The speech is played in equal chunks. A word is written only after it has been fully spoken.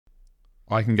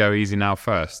I can go easy now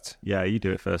first. Yeah, you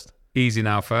do it first. Easy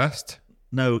now first.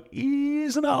 No,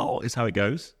 easy now is how it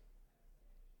goes.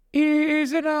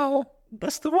 Easy now.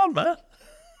 That's the one, man.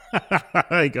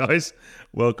 Hey, guys.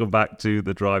 Welcome back to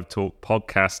the Drive Talk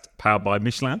podcast powered by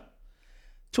Michelin.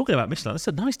 Talking about Michelin, that's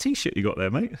a nice T-shirt you got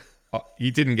there, mate. Oh,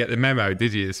 you didn't get the memo,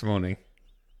 did you, this morning?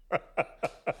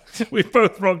 We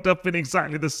both rocked up in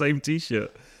exactly the same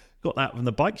T-shirt. Got that from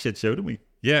the bike shed show, didn't we?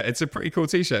 Yeah, it's a pretty cool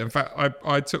T-shirt. In fact,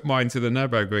 I took mine to the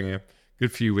Nürburgring a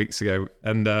good few weeks ago,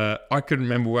 and I couldn't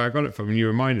remember where I got it from, and you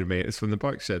reminded me it's from the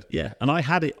bike shed. Yeah, and I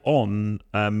had it on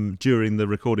during the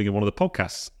recording of one of the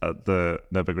podcasts at the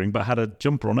Nürburgring, but I had a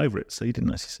jumper on over it, so you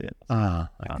didn't actually see it.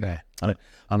 Okay. I know.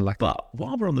 Unlucky. But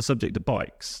while we're on the subject of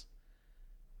bikes,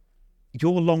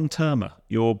 you're long-termer.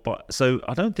 So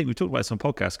I don't think we've talked about this on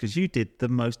podcasts because you did the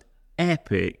most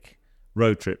epic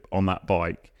road trip on that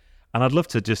bike. And I'd love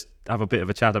to just have a bit of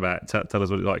a chat about it, tell us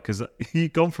what it's like, because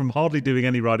you've gone from hardly doing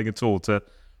any riding at all to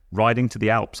riding to the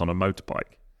Alps on a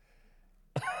motorbike.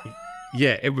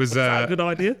 Yeah, it was that a good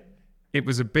idea? It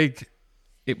was a big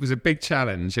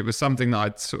challenge. It was something that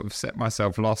I'd sort of set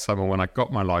myself last summer when I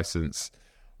got my license.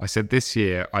 I said this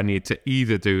year I need to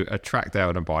either do a track day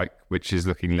on a bike, which is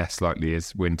looking less likely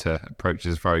as winter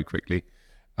approaches very quickly,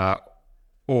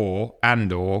 or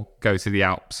go to the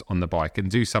Alps on the bike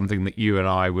and do something that you and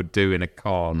I would do in a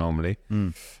car normally.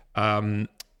 Well,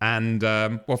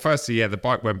 firstly, the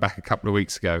bike went back a couple of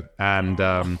weeks ago, and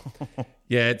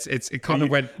it kind of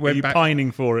went back. Are you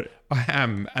pining for it? I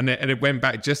am, and it went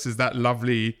back just as that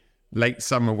lovely late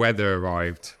summer weather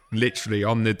arrived. Literally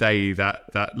on the day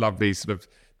that lovely sort of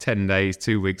 10 days,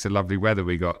 2 weeks of lovely weather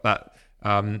we got. That,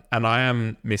 and I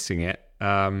am missing it.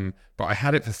 But I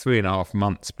had it for 3.5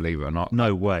 months, believe it or not.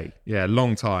 No way. Yeah,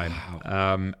 long time.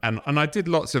 Wow. And I did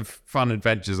lots of fun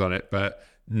adventures on it, but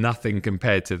nothing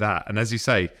compared to that. And as you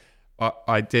say,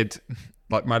 I did,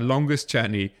 like, my longest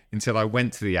journey until I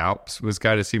went to the Alps was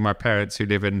go to see my parents who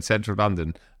live in central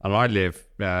London. And I live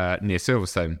near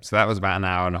Silverstone. So that was about an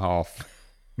hour and a half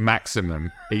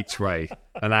maximum each way,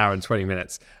 an hour and 20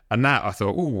 minutes. And that I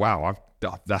thought, oh, wow,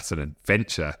 that's an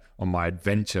adventure on my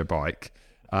adventure bike.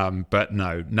 But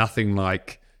no, nothing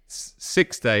like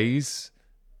 6 days,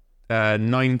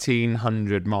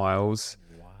 1,900 miles.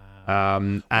 Wow.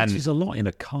 And which is a lot in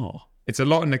a car. It's a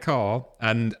lot in a car,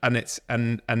 and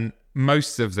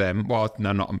most of them, well,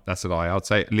 no, not that's a lie. I'd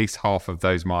say at least half of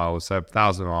those miles, so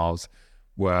 1,000 miles,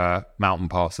 were mountain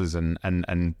passes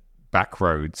and back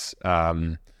roads.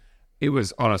 It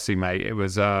was honestly, mate, it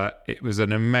was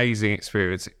an amazing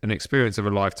experience, an experience of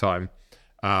a lifetime.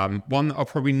 One that I'll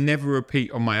probably never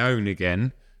repeat on my own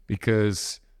again,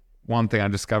 because one thing I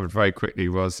discovered very quickly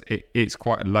was it's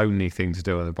quite a lonely thing to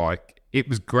do on the bike. It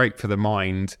was great for the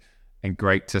mind and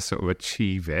great to sort of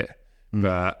achieve it,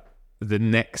 but the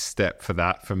next step for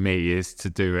that for me is to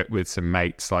do it with some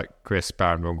mates like Chris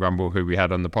Barron Grumble, who we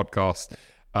had on the podcast,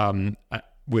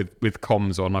 with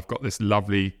comms on. I've got this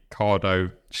lovely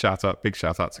Cardo big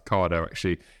shout out to Cardo,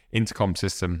 actually, intercom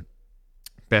system,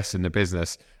 best in the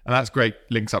business. And that's great,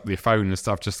 links up with your phone and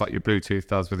stuff, just like your Bluetooth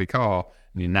does with your car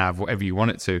and your nav, whatever you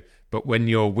want it to. But when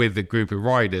you're with a group of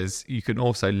riders, you can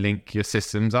also link your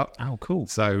systems up. Oh, cool.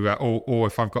 So, or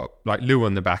if I've got like Lou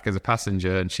on the back as a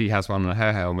passenger and she has one on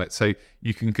her helmet, so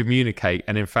you can communicate.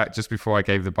 And in fact, just before I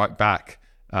gave the bike back,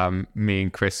 me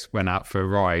and Chris went out for a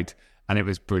ride, and it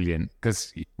was brilliant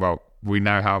because, well, we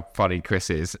know how funny Chris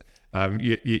is.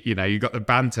 You know, you got the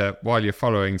banter while you're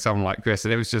following someone like Chris,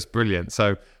 and it was just brilliant.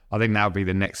 So I think that'll be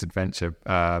the next adventure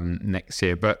next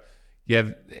year. But yeah,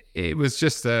 it was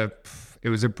just a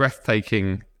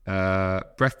breathtaking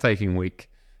week.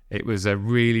 It was a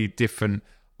really different.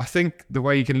 I think the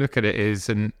way you can look at it is,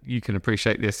 and you can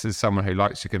appreciate this as someone who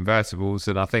likes your convertibles,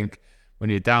 and I think when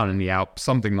you're down in the Alps,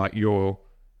 something like your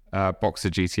Boxer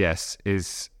GTS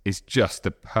is just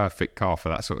the perfect car for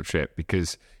that sort of trip,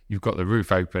 because you've got the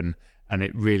roof open and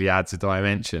it really adds a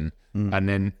dimension. And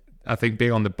then I think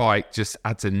being on the bike just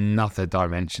adds another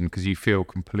dimension, because you feel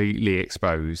completely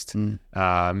exposed in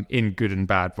good and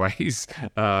bad ways.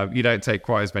 You don't take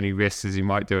quite as many risks as you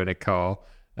might do in a car,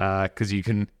 because you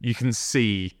can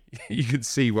see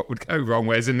what would go wrong.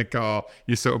 Whereas in the car,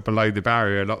 you're sort of below the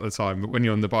barrier a lot of the time. But when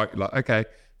you're on the bike, you're like, okay,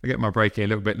 I get my braking a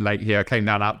little bit late here. I came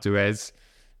down Alpe d'Huez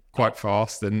quite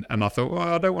fast, and I thought, well,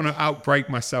 I don't want to outbrake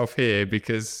myself here,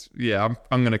 because I'm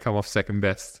going to come off second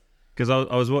best. Because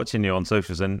I was watching you on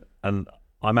socials, and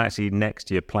I'm actually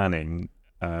next year planning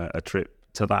a trip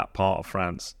to that part of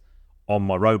France on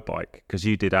my road bike, because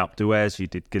you did Alpe d'Huez, you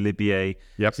did Galibier,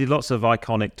 you did lots of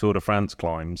iconic Tour de France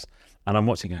climbs, and I'm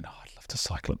watching going, I'd love to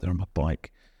cycle up there on my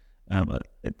bike.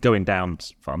 Going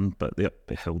down's fun, but the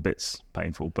uphill bit's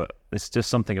painful. But it's just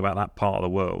something about that part of the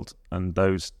world, and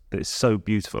it's so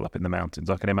beautiful up in the mountains.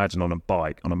 I can imagine on a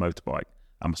motorbike,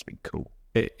 that must be cool.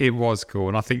 It was cool,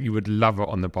 and I think you would love it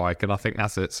on the bike, and I think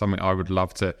that's something I would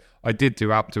love to. I did do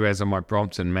Alpe d'Huez on my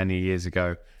Brompton many years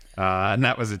ago, and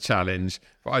that was a challenge.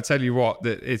 But I tell you what,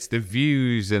 it's the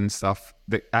views and stuff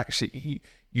that actually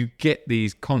you get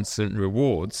these constant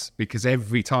rewards, because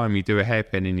every time you do a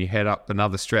hairpin and you head up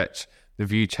another stretch, the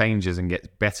view changes and gets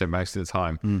better most of the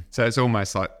time. So it's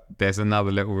almost like there's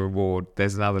another little reward,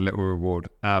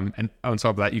 and on top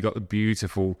of that, you got the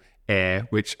beautiful air,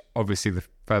 which obviously the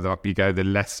further up you go, the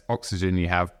less oxygen you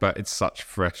have, but it's such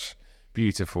fresh,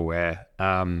 beautiful air.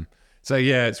 So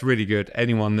yeah, it's really good.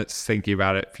 Anyone that's thinking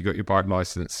about it, if you got your bike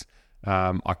license,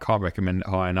 I can't recommend it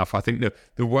high enough. I think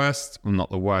the worst, well, not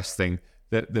the worst thing,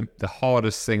 the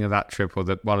hardest thing of that trip, or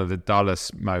one of the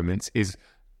dullest moments is,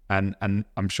 and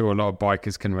I'm sure a lot of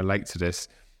bikers can relate to this,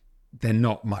 they're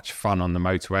not much fun on the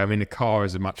motorway. I mean, a car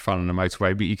isn't much fun on the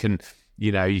motorway, but you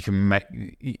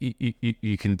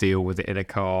can deal with it in a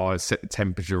car, set the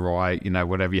temperature right,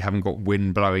 whatever. You haven't got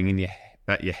wind blowing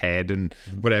at your head and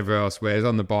whatever else. Whereas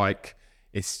on the bike,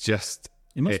 it's just...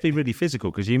 It must be really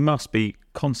physical, because you must be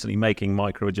constantly making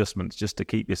micro adjustments just to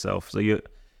keep yourself. So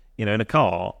in a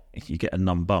car, you get a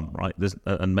numb bum, right?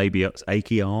 And maybe it's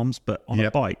achy arms, but on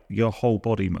a bike, your whole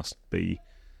body must be...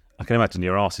 I can imagine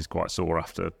your arse is quite sore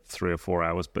after 3 or 4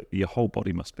 hours, but your whole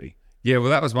body must be. Yeah, well,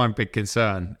 that was my big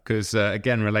concern, because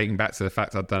again, relating back to the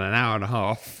fact I'd done an hour and a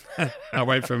half, I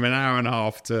went from an hour and a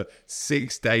half to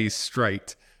 6 days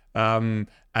straight, and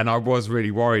I was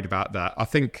really worried about that. I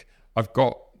think I've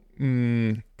got,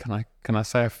 can I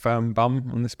say a firm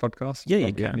bum on this podcast? Yeah,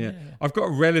 you can. Yeah. I've got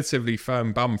a relatively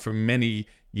firm bum from many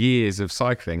years of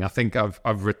cycling. I think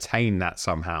I've retained that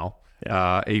somehow,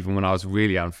 even when I was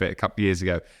really unfit a couple of years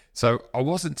ago. So I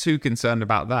wasn't too concerned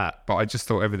about that, but I just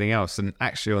thought everything else. And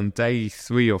actually on day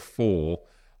 3 or 4,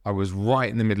 I was right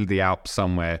in the middle of the Alps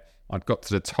somewhere. I'd got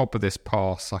to the top of this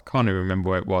pass. I can't even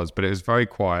remember where it was, but it was very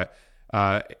quiet.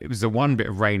 It was the one bit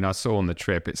of rain I saw on the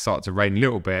trip. It started to rain a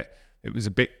little bit. It was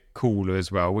a bit cooler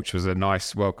as well, which was a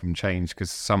nice welcome change,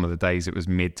 because some of the days it was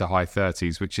mid to high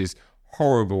 30s, which is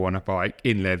horrible on a bike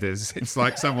in leathers. It's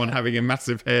like someone having a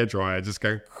massive hairdryer just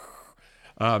going...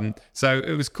 So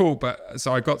it was cool,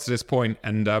 so I got to this point,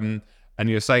 and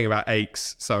you're saying about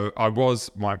aches. So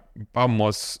my bum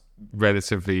was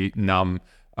relatively numb.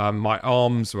 My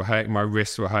arms were hurting, my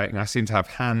wrists were hurting. I seemed to have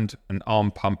hand and arm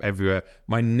pump everywhere.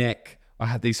 My neck, I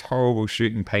had these horrible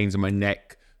shooting pains in my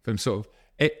neck from sort of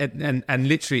and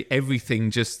literally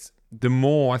everything. Just the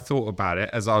more I thought about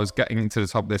it as I was getting to the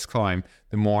top of this climb,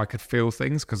 the more I could feel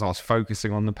things, because I was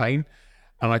focusing on the pain.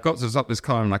 And I got to the top of this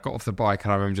climb, and I got off the bike,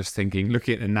 and I remember just thinking,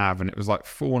 looking at the nav, and it was like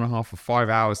 4.5 or 5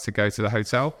 hours to go to the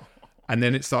hotel. And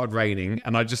then it started raining,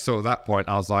 and I just thought at that point,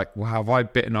 I was like, well, have I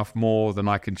bitten off more than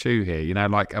I can chew here?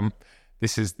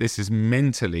 This is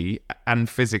mentally and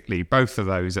physically, both of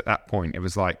those at that point, it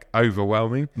was like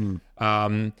overwhelming.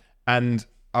 And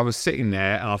I was sitting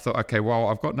there, and I thought, okay, well,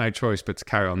 I've got no choice but to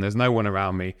carry on. There's no one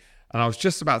around me. And I was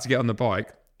just about to get on the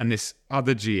bike, and this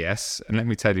other GS, and let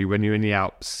me tell you, when you're in the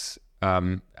Alps,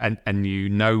 and you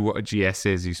know what a GS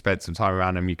is, you spent some time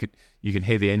around them, you can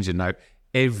hear the engine note.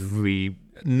 Every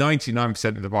 99%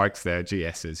 of the bikes there are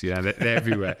GSs, they're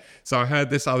everywhere. So I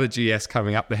heard this other GS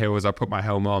coming up the hill as I put my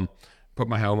helmet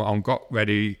on, got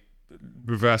ready,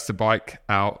 reversed the bike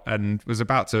out, and was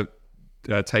about to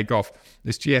take off.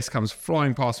 This GS comes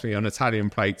flying past me on Italian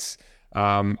plates.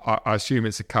 I assume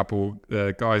it's a couple,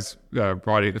 guys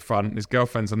riding at the front, his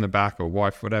girlfriend's on the back, or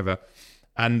wife, whatever.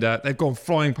 And they've gone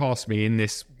flying past me in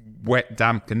this wet,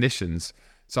 damp conditions.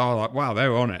 So I'm like, wow,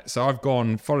 they're on it. So I've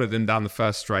followed them down the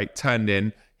first straight, turned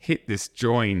in, hit this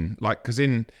join. Because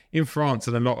in France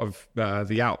and a lot of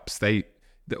the Alps,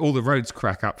 all the roads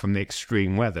crack up from the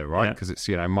extreme weather, right? Because it's,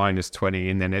 minus 20,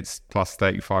 and then it's plus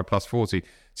 35, plus 40.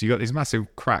 So you got these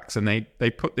massive cracks, and they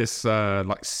put this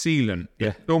like sealant,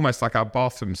 almost like our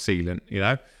bathroom sealant,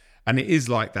 And it is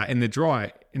like that. In the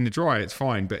dry, it's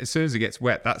fine. But as soon as it gets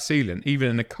wet, that sealant, even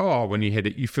in a car, when you hit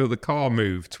it, you feel the car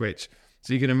move, twitch.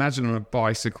 So you can imagine on a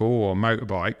bicycle or a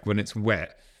motorbike, when it's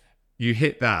wet, you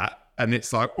hit that, and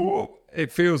it's like, oh,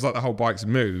 it feels like the whole bike's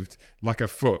moved like a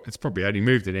foot. It's probably only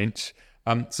moved an inch.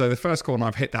 So the first corner,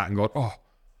 I've hit that and gone, oh.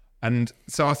 And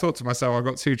so I thought to myself, I've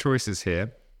got 2 choices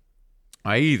here.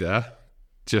 I either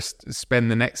just spend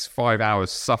the next 5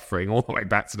 hours suffering all the way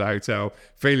back to the hotel,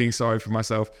 feeling sorry for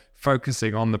myself,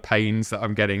 focusing on the pains that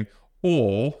I'm getting,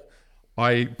 or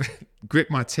I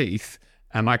grit my teeth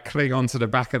and I cling onto the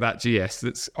back of that GS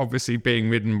that's obviously being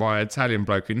ridden by an Italian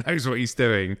bloke who knows what he's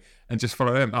doing, and just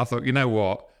follow him. I thought, you know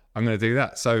what? I'm going to do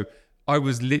that. So I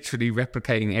was literally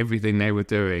replicating everything they were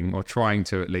doing, or trying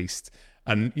to at least.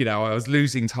 And, you know, I was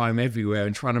losing time everywhere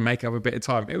and trying to make up a bit of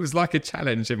time. It was like a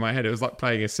challenge in my head. It was like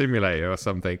playing a simulator or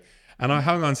something. And I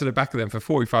hung on to the back of them for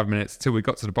 45 minutes till we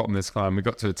got to the bottom of this climb. We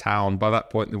got to a town. By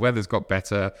that point, the weather's got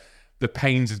better. The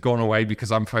pains had gone away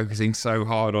because I'm focusing so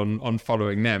hard on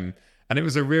following them. And it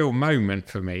was a real moment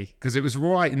for me because it was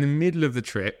right in the middle of the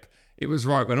trip. It was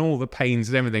right when all the pains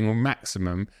and everything were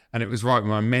maximum. And it was right when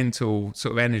my mental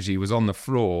sort of energy was on the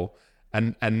floor.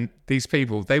 And these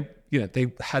people, they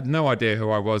had no idea who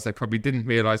I was. They probably didn't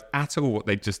realise at all what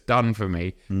they'd just done for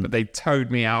me. But they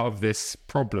towed me out of this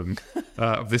problem,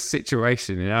 of this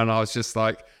situation, you know. And I was just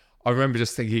like, I remember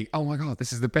just thinking, oh my God,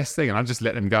 this is the best thing. And I just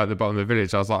let them go at the bottom of the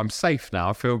village. I was like, I'm safe now.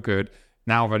 I feel good.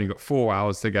 Now I've only got 4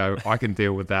 hours to go. I can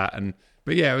deal with that.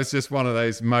 But yeah, it was just one of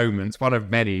those moments, one of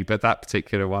many. But that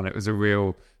particular one, it was a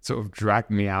real sort of drag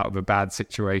me out of a bad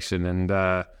situation. And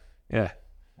yeah.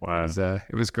 Wow.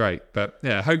 It was great. But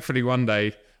yeah, hopefully one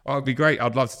day, it'd be great.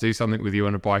 I'd love to do something with you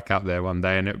on a bike out there one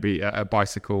day, and it'd be a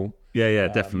bicycle. Yeah,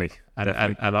 definitely. And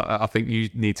I think you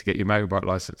need to get your motorbike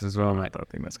license as well, mate. I don't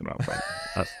think that's going to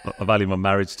happen. I value my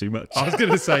marriage too much. I was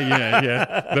going to say,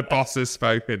 yeah. The boss has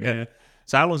spoken. Yeah.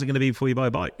 So how long is it going to be before you buy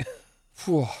a bike?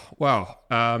 Well,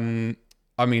 I mean,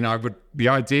 the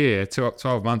idea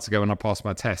 12 months ago when I passed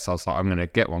my test, I was like, I'm going to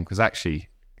get one because actually,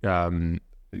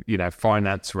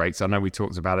 finance rates. I know we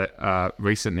talked about it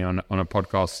recently on a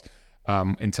podcast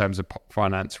in terms of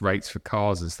finance rates for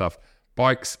cars and stuff.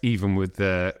 Bikes, even with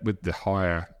the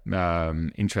higher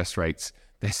interest rates,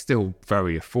 they're still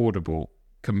very affordable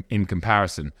in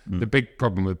comparison. The big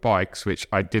problem with bikes, which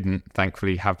I didn't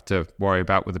thankfully have to worry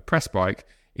about with a press bike,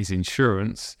 is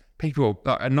insurance. People,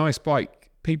 a nice bike.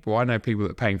 I know people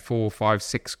that are paying 4, 5,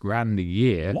 6 grand a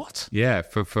year. What? Yeah,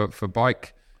 for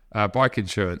bike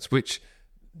insurance, which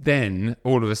then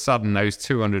all of a sudden those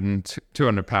 £200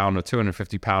 or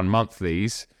 £250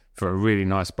 monthlies for a really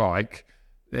nice bike,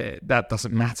 that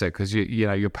doesn't matter because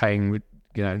you're paying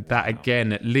that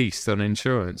again at least on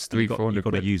insurance. £300-400. You've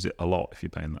got to use it a lot if you're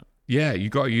paying that. Yeah, you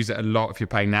got to use it a lot if you're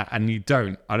paying that, and you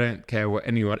don't. I don't care what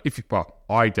anyone.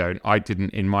 I don't. I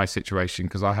didn't in my situation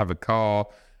because I have a car,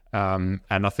 and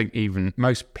I think even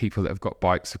most people that have got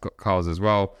bikes have got cars as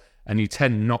well, and you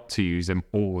tend not to use them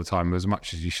all the time as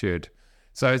much as you should.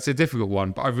 So it's a difficult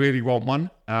one, but I really want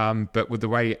one. But with the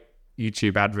way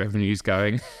YouTube ad revenue is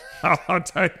going, I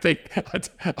don't think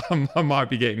I might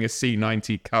be getting a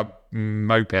C90 Cub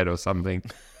moped or something.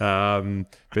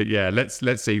 But yeah,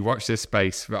 let's see. Watch this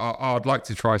space. I'd like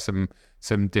to try some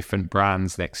different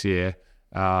brands next year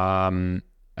and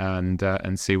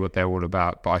see what they're all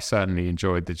about. But I certainly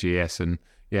enjoyed the GS. And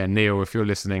yeah, Neil, if you're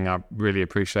listening, I really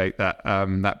appreciate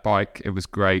that bike. It was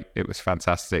great. It was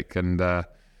fantastic. And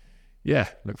yeah,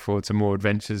 look forward to more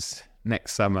adventures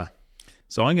next summer.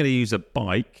 So I'm going to use a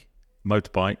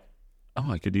motorbike.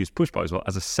 I could use push bike as well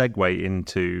as a segue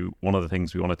into one of the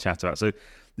things we want to chat about. So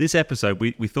this episode,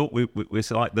 we thought we're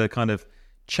like the kind of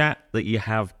chat that you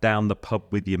have down the pub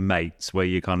with your mates, where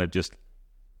you kind of just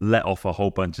let off a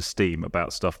whole bunch of steam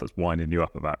about stuff that's winding you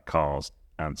up about cars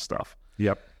and stuff.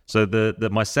 Yep. So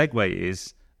my segue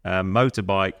is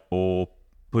motorbike or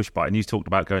push bike. And you talked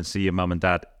about going to see your mum and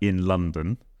dad in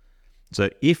London. So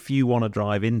if you want to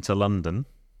drive into London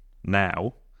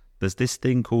now, there's this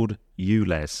thing called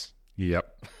ULEZ.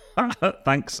 Yep.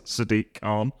 Thanks, Sadiq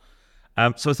Khan.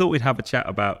 So I thought we'd have a chat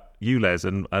about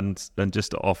ULEZ and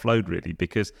just to offload, really,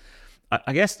 because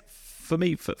I guess for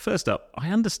me, first up, I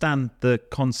understand the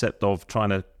concept of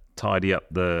trying to tidy up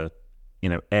the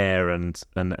air and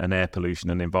air pollution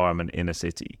and environment in a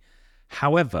city.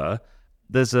 However,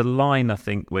 there's a line, I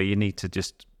think, where you need to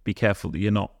just be careful that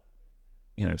you're not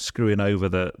screwing over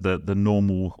the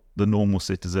normal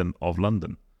citizen of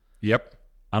London. Yep.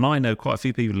 And I know quite a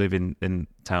few people live in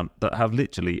town that have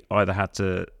literally either had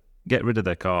to get rid of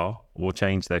their car or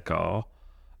change their car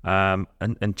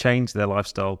and change their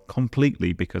lifestyle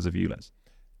completely because of ULEZ.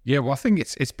 Yeah, well, I think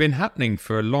it's been happening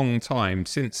for a long time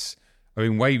since,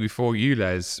 way before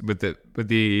ULEZ with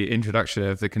the introduction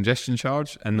of the congestion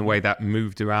charge and the way that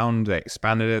moved around. They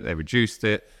expanded it, they reduced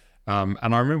it. And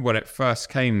I remember when it first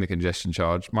came, the congestion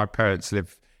charge, my parents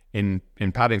live in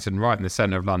Paddington, right in the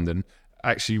centre of London,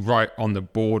 actually right on the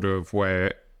border of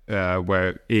where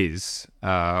it is,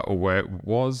 or where it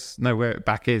was. No, where it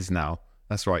back is now.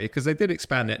 That's right, because they did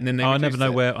expand it, and then they. I never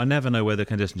know where the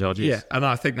congestion charge is. Yeah, and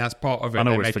I think that's part of it. I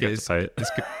always forget to say it.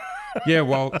 Yeah,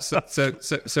 well,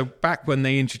 so back when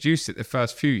they introduced it the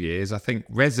first few years, I think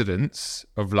residents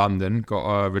of London got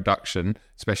a reduction,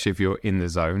 especially if you're in the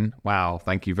zone. Wow,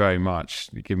 thank you very much.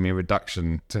 You give me a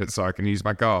reduction so I can use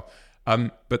my car.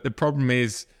 But the problem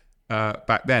is,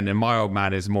 back then, and my old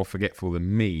man is more forgetful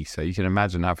than me, so you can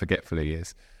imagine how forgetful he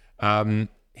is.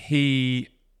 He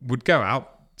would go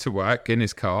out to work in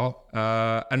his car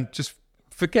and just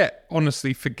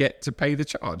honestly forget to pay the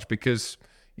charge because,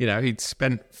 you know, he'd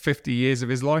spent 50 years of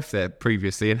his life there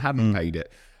previously and hadn't paid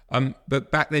it.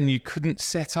 But back then you couldn't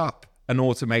set up an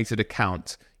automated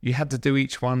account. You had to do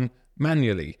each one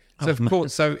manually. So of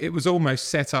course, so it was almost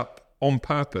set up on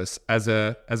purpose as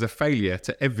a failure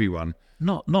to everyone.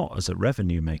 Not as a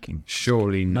revenue making.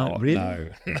 Surely not.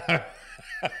 Really? No.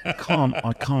 I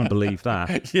can't believe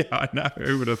that. Yeah, I know.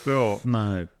 Who would have thought?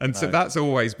 No. So that's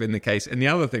always been the case. And the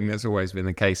other thing that's always been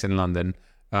the case in London,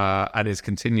 and is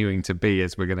continuing to be,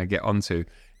 as we're going to get onto,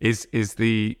 is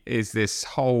this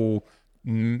whole,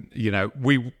 you know,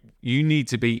 you need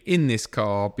to be in this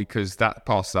car because that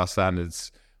passes our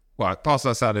standards. Well, it passes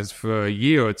our standards for a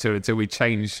year or two until we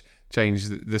change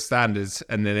the standards,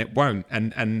 and then it won't.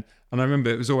 And I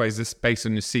remember it was always this based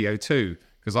on your CO2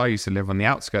 because I used to live on the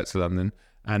outskirts of London.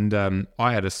 And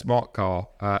I had a smart car,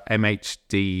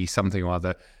 MHD something or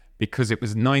other, because it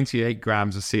was 98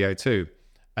 grams of CO2.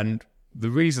 And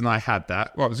the reason I had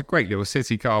that, well, it was a great little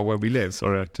city car where we live.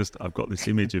 Sorry, I've got this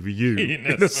image of you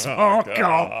in a smart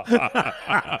car.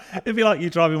 It'd be like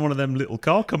you driving one of them little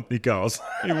car company cars.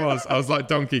 It was. I was like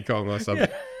Donkey Kong or something.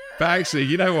 Yeah. But actually,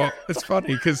 you know what? It's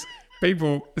funny because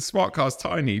the smart car's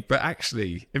tiny, but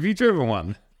actually, have you driven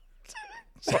one?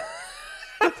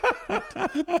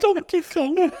 Donkey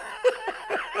Kong.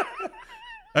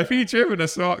 Have you driven a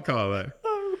smart car though?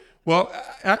 No. Well,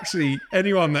 actually,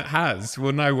 anyone that has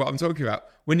will know what I'm talking about.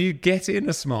 When you get in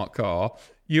a smart car,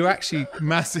 you're actually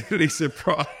massively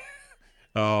surprised.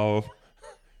 Oh,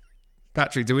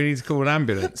 Patrick, do we need to call an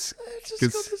ambulance? I just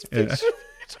got this picture.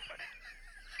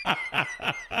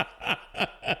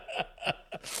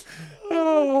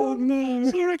 Oh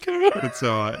no! Sorry, Karen. It's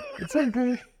all right. It's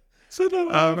okay. So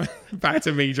no. Back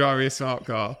to me driving a smart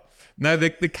car. No,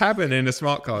 the cabin in a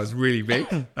smart car is really big.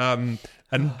 And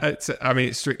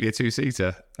it's strictly a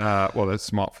two-seater. Well, it's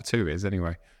smart for two is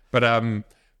anyway.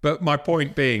 But my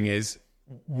point being is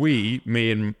me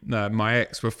and my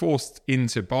ex were forced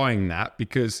into buying that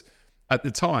because at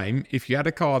the time, if you had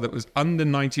a car that was under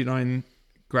 99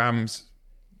 grams,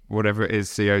 whatever it is,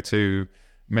 CO2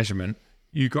 measurement,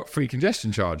 you got free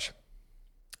congestion charge.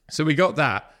 So we got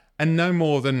that. And no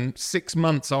more than 6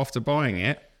 months after buying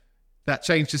it, that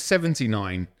changed to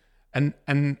 79. And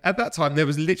at that time, there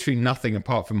was literally nothing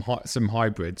apart from some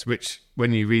hybrids, which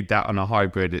when you read that on a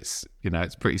hybrid, it's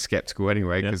pretty skeptical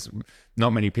anyway, because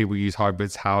not many people use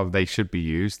hybrids how they should be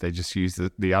used. They just use the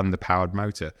underpowered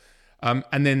motor.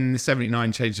 And then the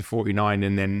 79 changed to 49,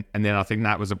 and then I think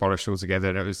that was abolished altogether.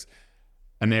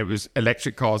 And it was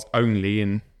electric cars only.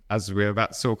 And as we're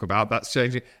about to talk about, that's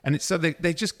changing. And it's so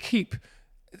they just keep.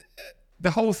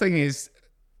 The whole thing is,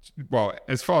 well,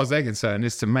 as far as they're concerned,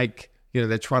 is to make,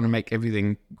 they're trying to make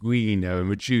everything greener and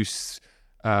reduce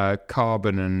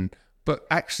carbon. But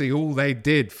actually all they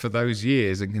did for those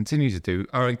years and continue to do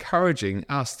are encouraging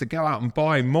us to go out and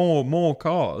buy more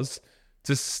cars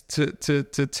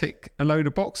to tick a load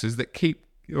of boxes that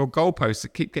or goalposts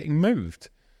that keep getting moved.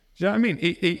 Do you know what I mean?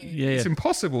 It's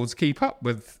impossible to keep up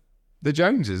with the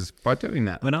Joneses by doing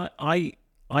that. I mean,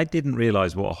 I didn't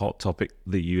realise what a hot topic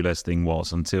the ULEZ thing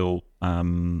was until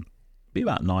be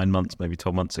about 9 months, maybe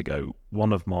 12 months ago.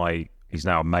 One of he's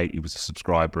now a mate, he was a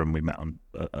subscriber and we met on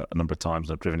a number of times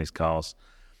and I've driven his cars.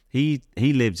 He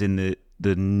lives in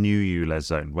the new ULEZ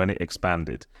zone when it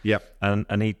expanded. Yep.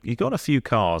 And he got a few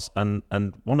cars and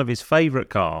one of his favourite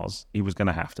cars he was going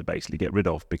to have to basically get rid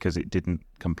of because it didn't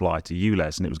comply to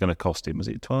ULEZ and it was going to cost him, was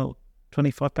it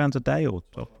 £25 a day or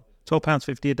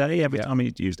 £12.50 a day every time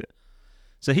he used it?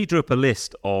 So he drew up a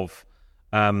list of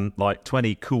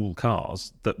 20 cool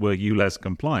cars that were ULEZ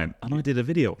compliant, and I did a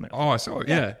video on it. Oh, I saw it.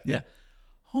 Yeah.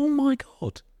 Oh my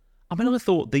God! I mean, I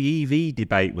thought the EV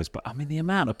debate was, but I mean, the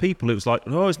amount of people it was like,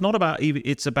 oh, it's not about EV,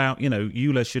 it's about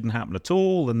ULEZ shouldn't happen at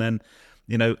all. And then,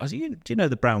 do you know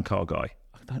the brown car guy?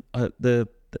 I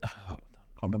can't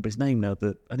remember his name now.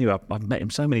 Anyway, I've met him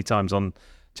so many times on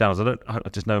channels. I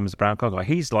just know him as the brown car guy.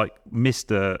 He's like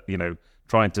Mr.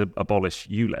 Trying to abolish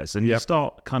ULEZ, and you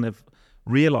start kind of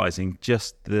realising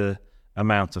just the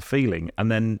amount of feeling.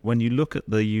 And then when you look at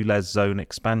the ULEZ zone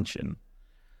expansion,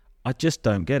 I just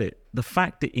don't get it. The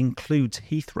fact it includes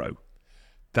Heathrow,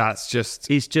 it's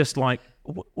just like,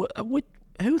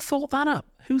 who thought that up?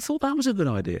 Who thought that was a good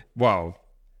idea? Well,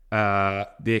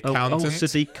 the accountant.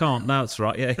 Sadiq can't. No, that's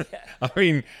right. Yeah. I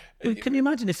mean, Well, can you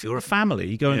imagine if you're a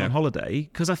family going on holiday?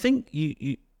 Because I think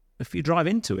you if you drive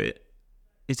into it,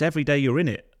 it's every day you're in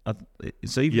it.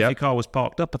 So even if your car was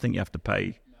parked up, I think you have to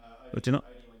pay. But you not?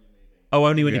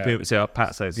 Only when you pay. So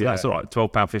Pat says that's all right.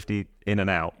 £12.50 in and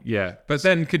out. Yeah, but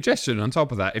then congestion on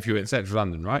top of that if you're in central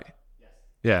London, right? Yes.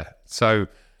 Yeah. So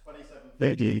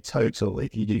 27 total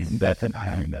if you do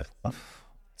that.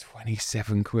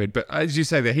 27 quid. But as you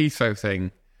say, the Heathrow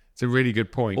thing, it's a really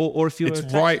good point. Or if you're it's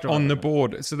right on the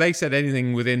board. So they said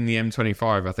anything within the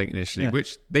M25, I think, initially,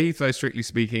 which the Heathrow, strictly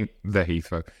speaking,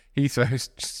 Heathrow,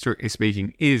 strictly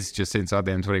speaking, is just inside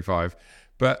the M25.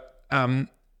 But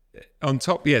on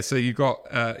top, so you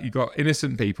got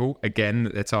innocent people, again,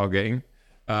 that they're targeting.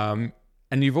 And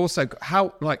you've also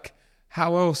got,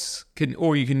 how else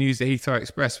or you can use the Heathrow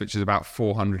Express, which is about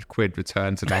 400 quid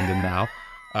return to London now.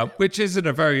 Which isn't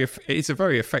it's a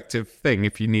very effective thing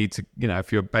if you need to,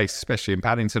 if you're based, especially in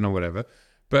Paddington or whatever.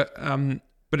 But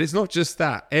it's not just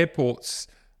that. Airports,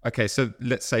 okay, so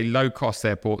let's say low-cost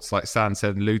airports like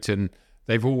Stansted and Luton,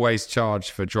 they've always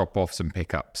charged for drop-offs and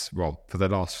pickups, for the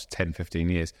last 10, 15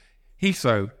 years.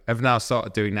 Heathrow have now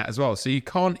started doing that as well. So you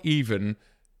can't even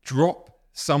drop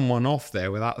someone off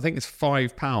there without, I think it's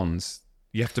 £5.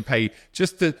 You have to pay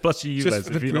just the plus the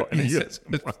ULEZ if you're not in the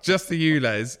ULEZ. Just the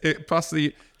ULEZ plus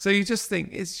the. So you just think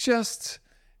it's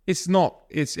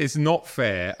not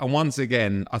fair. And once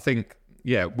again, I think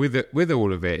with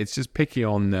all of it, it's just picky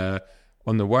on the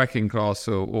working class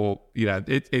or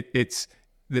it's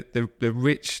the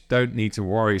rich don't need to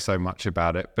worry so much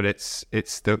about it, but it's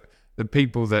the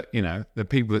people that the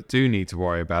people that do need to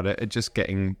worry about it are just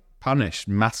getting punished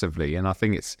massively, and I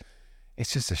think it's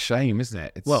just a shame, isn't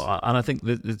it? And I think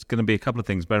there's going to be a couple of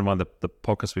things. Bear in mind the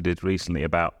podcast we did recently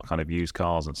about kind of used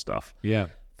cars and stuff. Yeah.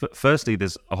 Firstly,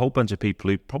 there's a whole bunch of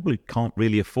people who probably can't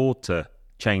really afford to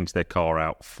change their car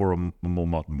out for a more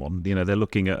modern one. They're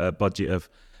looking at a budget of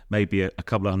maybe a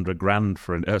couple of $100,000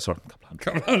 for a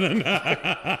couple hundred.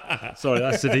 Sorry,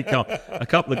 that's Sadiq car. A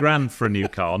couple of grand for a new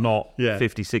car, not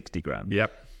 50, 60 grand.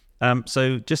 Yep.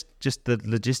 So just the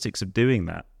logistics of doing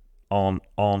that on.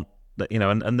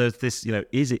 And there's this,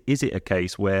 is it a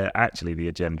case where actually the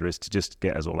agenda is to just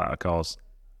get us all out of cars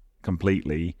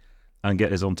completely and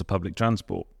get us onto public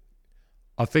transport?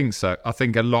 I think so. I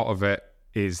think a lot of it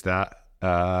is that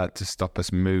to stop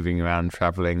us moving around,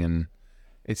 travelling, and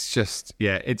it's just,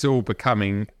 it's all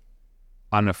becoming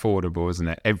unaffordable, isn't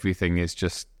it? Everything is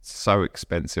just so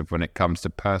expensive when it comes to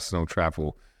personal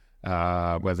travel,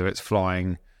 whether it's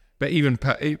flying, but even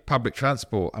public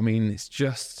transport. I mean, it's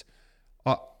just...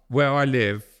 where I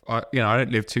live, I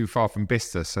don't live too far from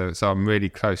Bicester, so I'm really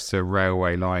close to a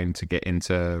railway line to get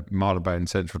into Marylebone,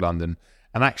 central London.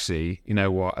 And actually, you know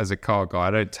what? As a car guy,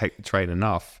 I don't take the train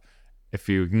enough if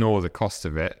you ignore the cost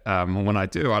of it. And when I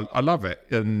do, I love it.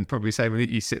 And probably same with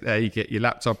you sit there, you get your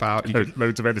laptop out.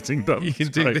 Loads of editing done. You can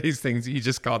do these things that you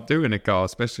just can't do in a car,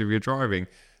 especially if you're driving.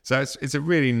 So it's a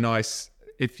really nice,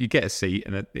 if you get a seat,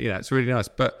 and it's really nice.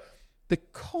 But the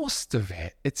cost of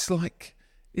it, it's like...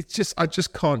 It's just, I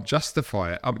just can't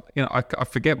justify it. I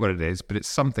forget what it is, but it's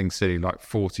something silly like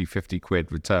 40, 50 quid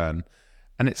return.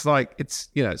 And it's like, it's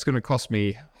going to cost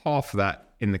me half of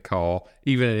that in the car,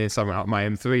 even in something like my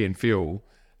M3 in fuel.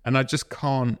 And I just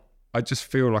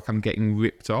feel like I'm getting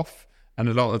ripped off. And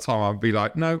a lot of the time I'll be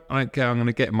like, no, I don't care. I'm going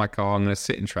to get in my car. I'm going to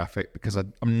sit in traffic because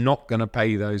I'm not going to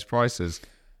pay those prices.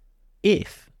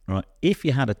 If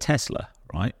you had a Tesla,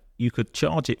 right, you could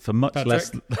charge it for much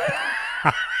less.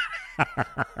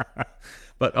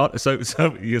 But so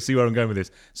you'll see where I'm going with this.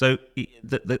 So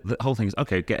the whole thing is,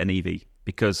 okay, get an EV,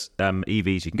 because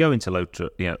EVs, you can go into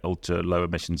ultra low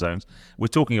emission zones. We're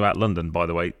talking about London, by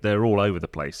the way. They're all over the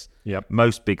place. Yep.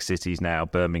 Most big cities now,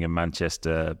 Birmingham,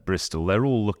 Manchester, Bristol, they're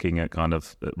all looking at kind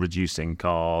of reducing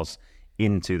cars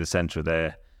into the centre of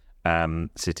their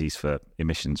cities for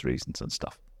emissions reasons and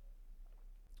stuff.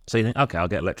 So you think, okay, I'll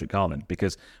get an electric car then,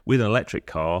 because with an electric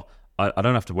car, I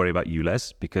don't have to worry about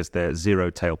ULEZ because they're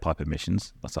zero tailpipe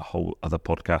emissions. That's a whole other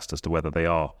podcast as to whether they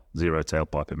are zero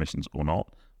tailpipe emissions or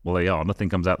not. Well, they are. Nothing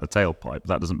comes out the tailpipe.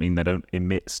 That doesn't mean they don't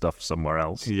emit stuff somewhere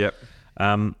else. Yep.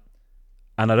 And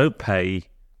I don't pay...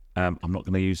 I'm not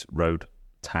going to use road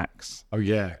tax. Oh,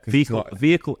 yeah.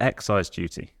 Vehicle excise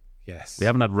duty. Yes. We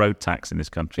haven't had road tax in this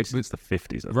country since the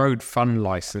 50s. Road fund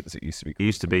licence, it used to be. It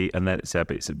used to be, and then it's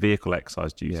a vehicle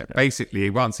excise duty. Yeah, basically,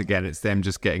 once again, it's them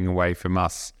just getting away from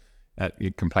us.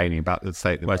 You're complaining about the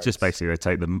state. Well, it's just basically they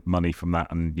take the money from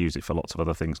that and use it for lots of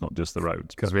other things, not just the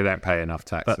roads. Because we don't pay enough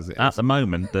tax. But as it at is. the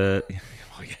moment, there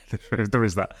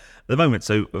is that. At the moment,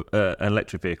 so an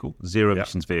electric vehicle, zero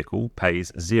emissions vehicle,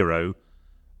 pays zero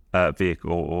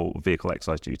vehicle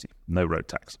excise duty, no road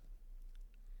tax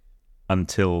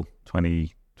until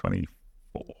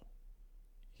 2024.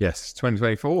 Yes,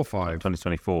 2024 or 5?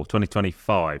 2024,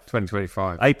 2025.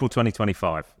 2025. April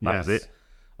 2025. That was it.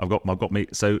 I've got me.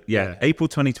 So yeah, April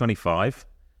 2025,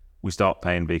 we start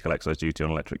paying vehicle excise duty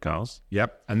on electric cars.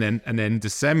 Yep. And then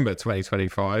December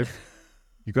 2025,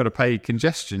 you've got to pay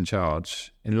congestion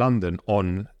charge in London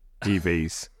on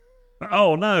EVs.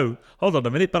 Oh no, hold on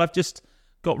a minute. But I've just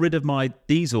got rid of my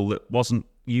diesel that wasn't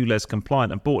ULEZ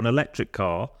compliant and bought an electric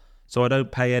car, so I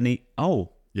don't pay any.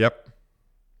 Yep.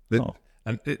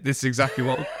 And this is exactly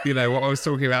what what I was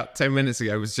talking about 10 minutes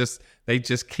ago was just they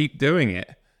just keep doing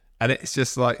it, and it's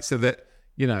just like so that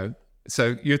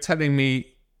so you're telling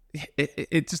me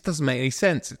it just doesn't make any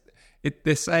sense.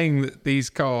 They're saying that these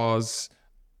cars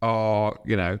are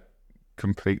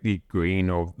completely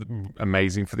green or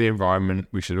amazing for the environment.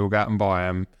 We should all go out and buy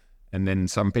them, and then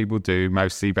some people do,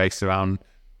 mostly based around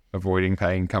avoiding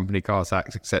paying company car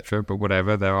tax, etc. But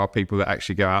whatever, there are people that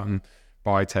actually go out and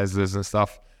buy Teslas and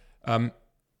stuff.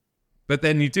 But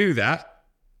then you do that,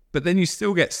 but then you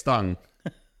still get stung.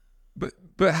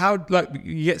 but how? Like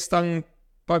you get stung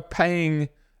by paying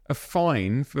a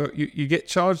fine for you get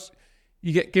charged.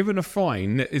 You get given a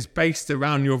fine that is based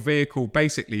around your vehicle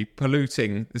basically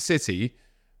polluting the city,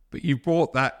 but you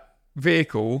bought that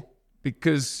vehicle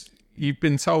because you've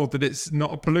been told that it's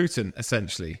not a pollutant,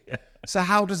 essentially. Yeah. So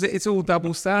how does it? It's all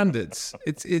double standards.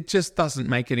 It just doesn't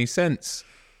make any sense.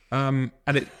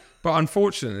 But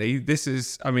unfortunately, this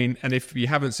is. I mean, and if you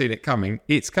haven't seen it coming,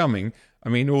 it's coming. I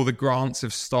mean, all the grants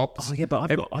have stopped. Oh yeah,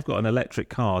 but I've got an electric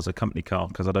car as a company car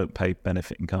because I don't pay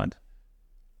benefit in kind.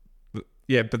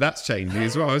 Yeah, but that's changing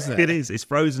as well, isn't it? It is. It's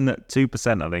frozen at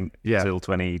 2%, I think, till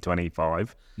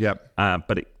 2025. Yep.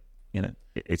 But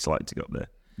it's likely to go up there.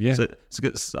 Yeah. So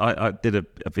I did a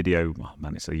video. Oh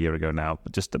man, it's a year ago now,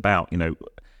 but just about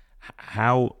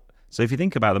how. So if you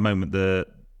think about the moment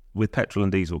with petrol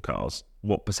and diesel cars,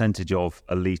 what percentage of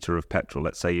a litre of petrol?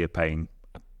 Let's say you're paying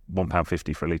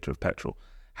 £1.50 for a litre of petrol.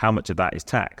 How much of that is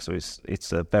tax? So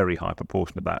it's a very high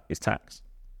proportion of that is tax.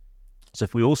 So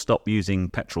if we all stop using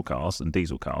petrol cars and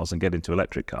diesel cars and get into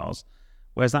electric cars,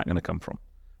 where's that going to come from?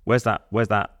 Where's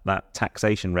that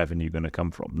taxation revenue going to come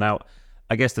from? Now,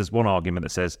 I guess there's one argument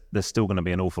that says there's still going to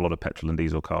be an awful lot of petrol and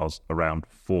diesel cars around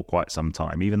for quite some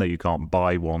time, even though you can't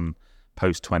buy one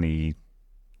post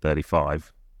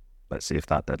 2035. Let's see if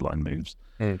that deadline moves.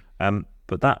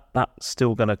 But that's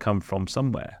still going to come from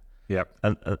somewhere. Yep.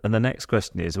 And the next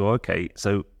question is, well, okay,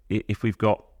 so if we've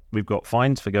got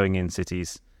fines for going in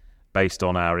cities based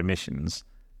on our emissions,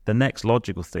 the next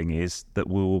logical thing is that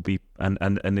we will be and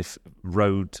if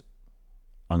road,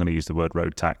 I'm going to use the word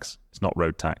road tax. It's not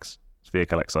road tax. It's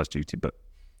vehicle excise duty, but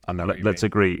I know. Let's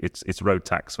agree it's road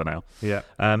tax for now. Yeah.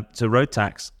 So road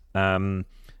tax, you're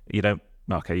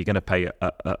going to pay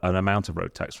an amount of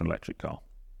road tax for an electric car,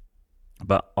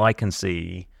 but I can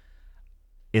see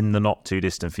in the not too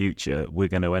distant future we're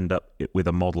going to end up with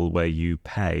a model where you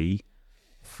pay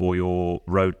for your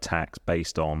road tax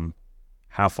based on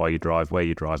how far you drive, where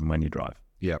you drive, and when you drive.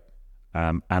 Yep.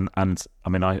 And I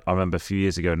mean, I remember a few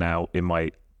years ago now in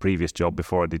my previous job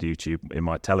before I did YouTube, in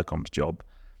my telecoms job,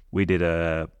 we did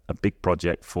a big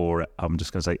project for, I'm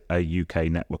just going to say, a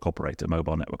UK network operator,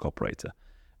 mobile network operator.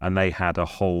 And they had a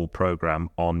whole program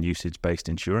on usage-based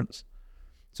insurance.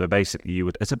 So basically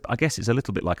I guess it's a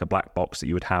little bit like a black box that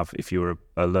you would have if you were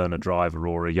a learner driver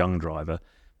or a young driver.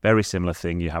 Very similar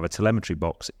thing. You have a telemetry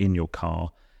box in your car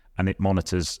and it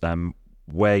monitors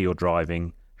where you're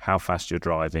driving, how fast you're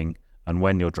driving, and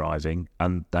when you're driving,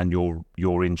 and then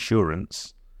your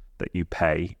insurance that you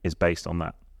pay is based on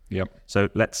that. Yep. So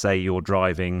let's say you're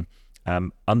driving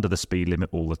under the speed limit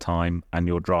all the time, and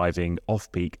you're driving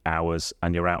off-peak hours,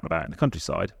 and you're out and about in the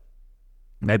countryside.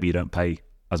 Maybe you don't pay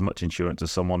as much insurance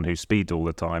as someone who speeds all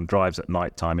the time, drives at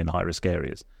night time in high-risk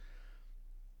areas.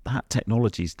 That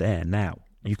technology's there now.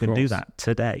 You can do that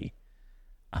today.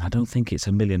 And I don't think it's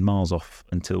a million miles off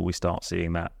until we start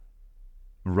seeing that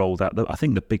rolled out. I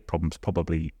think the big problem's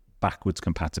probably backwards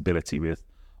compatibility with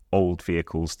old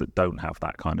vehicles that don't have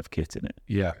that kind of kit in it.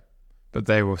 Yeah. But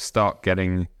they will start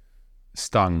getting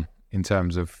stung in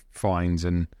terms of fines.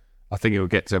 And I think it will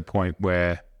get to a point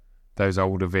where those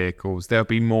older vehicles, there'll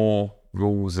be more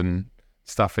rules and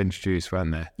stuff introduced,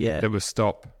 won't there? Yeah. That will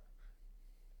stop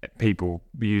people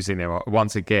using their,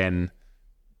 once again,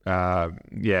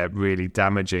 really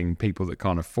damaging people that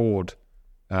can't afford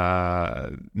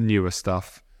newer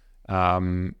stuff.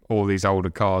 All these older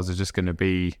cars are just going to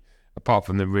be, apart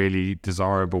from the really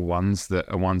desirable ones that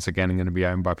are once again going to be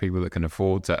owned by people that can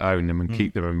afford to own them and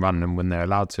keep them and run them when they're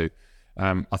allowed to.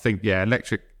 I think,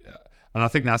 electric. And I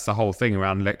think that's the whole thing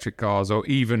around electric cars or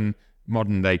even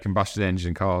modern day combustion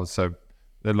engine cars. So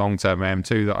the long-term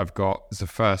M2 that I've got is the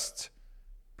first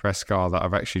press car that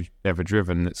I've actually ever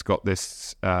driven that's got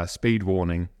this speed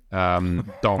warning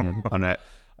dong on it.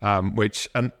 Which,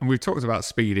 and we've talked about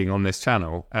speeding on this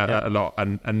channel a lot,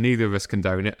 and neither of us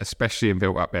condone it, especially in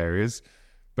built-up areas.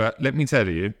 But let me tell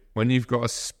you, when you've got a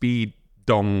speed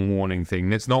dong warning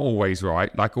thing, it's not always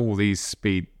right. Like all these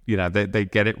speed, they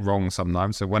get it wrong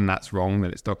sometimes. So when that's wrong, then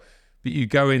it's dong. But you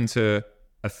go into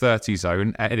a 30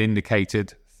 zone at an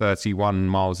indicated 31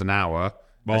 miles an hour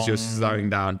as you're slowing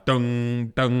down, dung,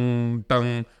 dung,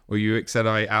 dung, or you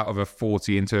accelerate out of a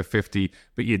 40 into a 50,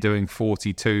 but you're doing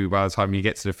 42 by the time you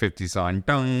get to the 50 sign,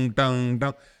 dung, dung,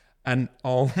 dung. And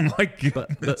oh my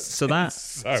god! So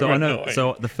I know.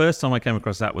 So the first time I came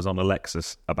across that was on a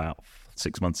Lexus about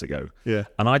 6 months ago. Yeah,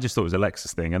 and I just thought it was a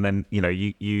Lexus thing. And then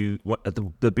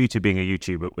the beauty of being a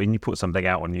YouTuber, when you put something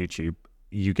out on YouTube,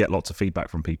 you get lots of feedback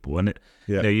from people, and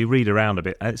you read around a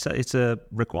bit. It's a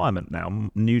requirement now.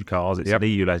 New cars, it's an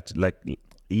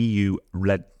EU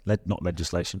not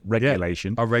legislation,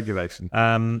 regulation. Yeah, regulation.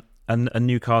 And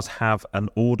new cars have an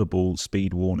audible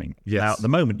speed warning. Yes. Now, at the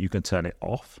moment, you can turn it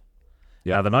off.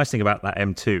 Yeah. Now, the nice thing about that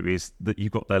M2 is that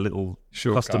you've got their little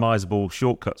customizable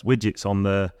shortcuts widgets on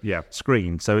the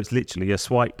screen. So it's literally a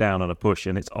swipe down and a push,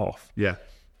 and it's off. Yeah.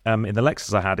 In the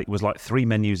Lexus I had, it was like 3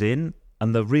 menus in.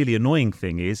 And the really annoying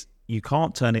thing is you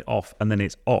can't turn it off and then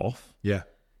it's off. Yeah.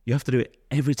 You have to do it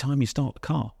every time you start the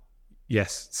car.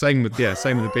 Yes. Same with the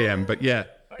BM. But yeah,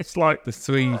 it's like the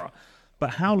 3.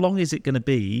 But how long is it going to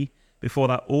be before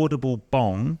that audible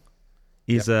bong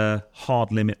is a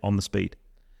hard limit on the speed?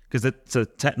 Because the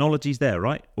technology's there,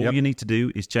 right? All you need to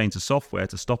do is change the software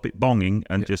to stop it bonging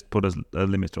and just put a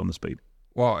limiter on the speed.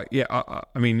 Well, yeah.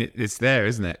 I mean, it's there,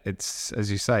 isn't it? It's,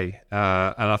 as you say.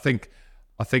 And I think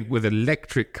with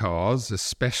electric cars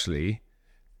especially,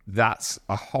 that's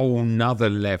a whole nother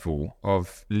level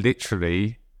of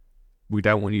literally, we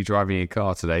don't want you driving your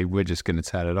car today, we're just going to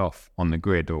turn it off on the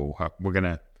grid, or we're going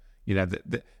to,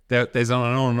 there's an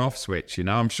on and off switch,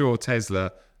 I'm sure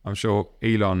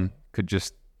Elon could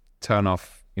just turn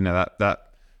off, that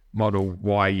Model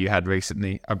Y you had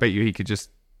recently. I bet you he could just,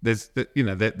 they'd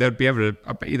be able to,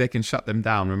 I bet you they can shut them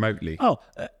down remotely.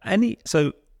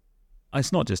 So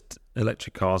it's not just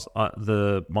electric cars.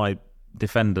 My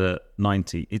Defender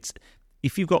 90. It's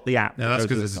if you've got the app. No, that's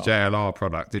because it's a JLR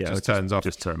product. It just turns off.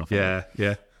 Just turn off. Yeah.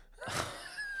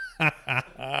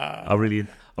 I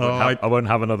won't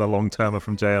have another long termer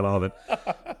from JLR then.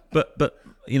 But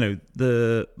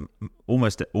the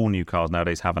almost all new cars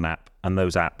nowadays have an app, and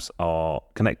those apps are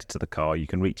connected to the car. You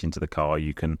can reach into the car.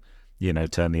 You can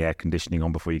turn the air conditioning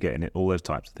on before you get in it. All those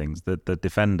types of things. The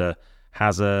Defender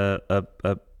has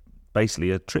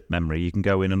basically a trip memory. You can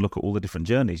go in and look at all the different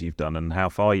journeys you've done and how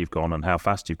far you've gone and how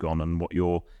fast you've gone and what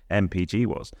your MPG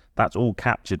was. That's all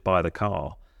captured by the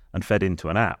car and fed into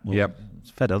an app. Well, it's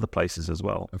fed other places as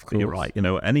well. Of course. But you're right.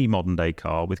 Any modern day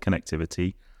car with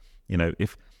connectivity,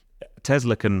 if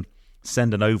Tesla can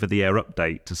send an over-the-air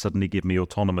update to suddenly give me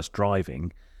autonomous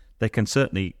driving, they can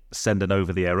certainly send an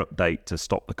over-the-air update to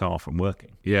stop the car from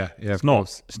working. Yeah, It's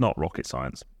not rocket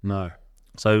science. No.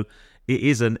 So it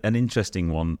is an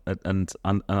interesting one, and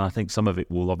I think some of it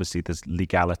will obviously, there's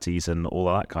legalities and all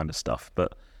of that kind of stuff.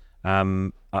 But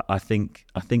I think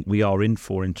we are in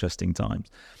for interesting times.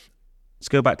 Let's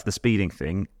go back to the speeding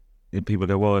thing. People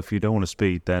go, well, if you don't want to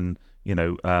speed, then you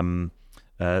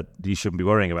shouldn't be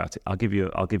worrying about it. I'll give you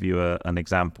an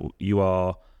example. You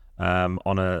are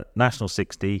on a national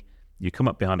 60. You come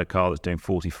up behind a car that's doing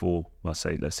 44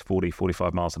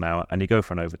 miles an hour, and you go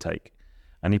for an overtake,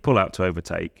 and you pull out to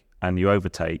overtake. And you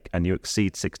overtake, and you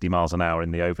exceed 60 miles an hour in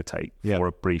the overtake for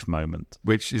a brief moment.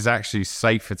 Which is actually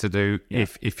safer to do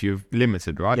if you're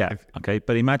limited, right? Yeah, okay.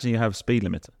 But imagine you have a speed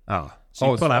limiter.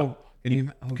 So you pull out.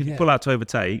 You pull out to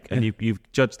overtake, and you've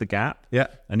judged the gap. Yeah.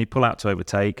 And you pull out to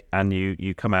overtake, and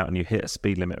you come out and you hit a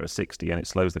speed limiter of 60, and it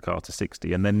slows the car to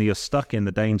 60. And then you're stuck in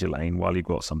the danger lane while you've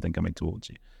got something coming towards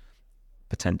you,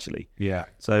 potentially. Yeah.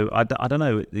 So I don't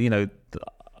know.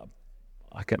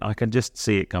 I can just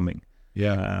see it coming.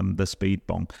 Yeah, the speed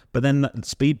bong. But then the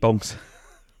speed bongs,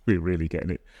 we're really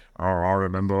getting it. Oh, I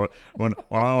remember when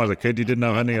I was a kid, you didn't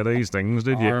have any of these things,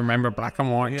 did you? I remember black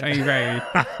and white TV.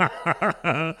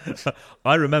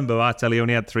 I remember, I tell you,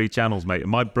 only had 3 channels, mate. And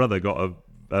my brother got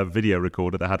a video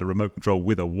recorder that had a remote control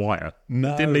with a wire.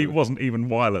 No. It wasn't even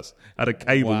wireless. Had a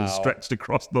cable Wow. stretched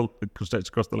across the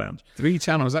lounge. 3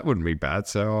 channels, that wouldn't be bad.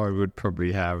 So I would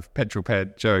probably have Petrol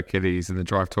Ped, Joe Achilles, and the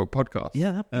Drive Talk podcast.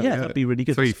 Yeah, that'd be really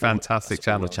good. 3 That's all fantastic the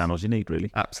channels. channels you need,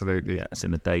 really. Absolutely. Yeah, it's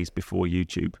in the days before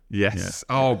YouTube. Yes.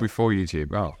 Oh, before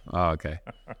YouTube. Oh, okay.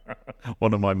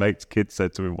 One of my mates' kids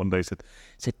said to him one day, he said,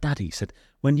 Daddy, he said,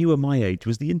 when you were my age,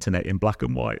 was the internet in black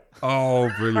and white?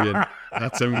 Oh, brilliant.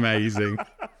 That's amazing.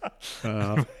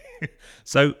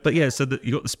 So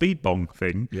you got the speed bong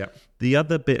thing. Yeah. The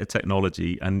other bit of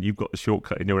technology, and you've got the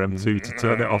shortcut in your M2 to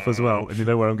turn it off as well. And you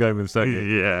know where I'm going with this, don't you?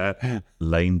 Yeah.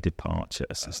 Lane departure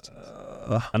assistance.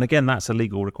 And again, that's a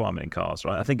legal requirement in cars,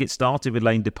 right? I think it started with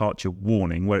lane departure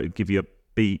warning, where it would give you a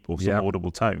beep or some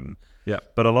audible tone. Yeah.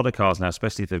 But a lot of cars now,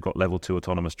 especially if they've got level 2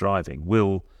 autonomous driving,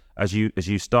 will, as you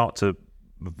start to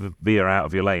veer out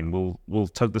of your lane, will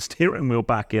tug the steering wheel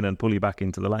back in and pull you back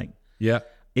into the lane. Yeah.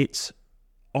 It's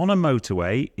on a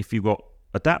motorway. If you've got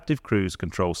adaptive cruise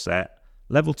control set,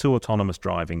 level 2 autonomous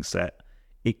driving set,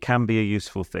 it can be a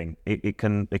useful thing. It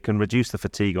can reduce the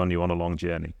fatigue on you on a long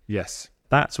journey. Yes.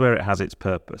 That's where it has its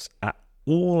purpose. At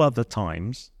all other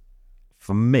times,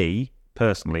 for me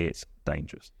personally, it's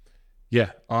dangerous.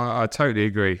 Yeah, I totally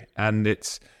agree. And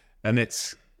it's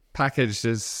packaged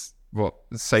as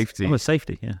safety. Oh, it's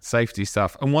safety, yeah. Safety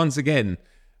stuff. And once again,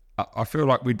 I feel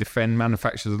like we defend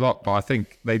manufacturers a lot, but I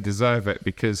think they deserve it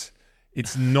because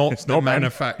it's not the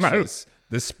manufacturers.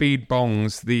 The speed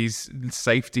bongs, these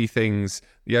safety things,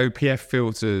 the OPF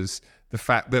filters, the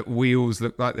fact that wheels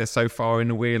look like they're so far in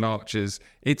the wheel arches,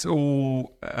 it's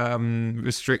all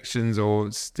restrictions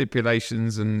or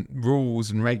stipulations and rules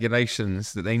and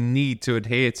regulations that they need to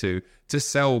adhere to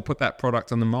put that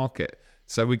product on the market.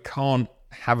 So we can't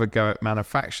have a go at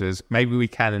manufacturers. Maybe we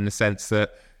can in the sense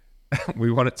that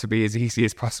we want it to be as easy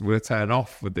as possible to turn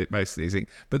off with most of these things.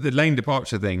 But the lane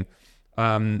departure thing,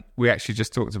 we actually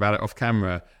just talked about it off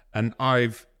camera. And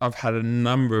I've had a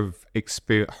number of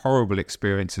horrible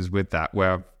experiences with that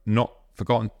where I've not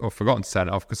forgotten to turn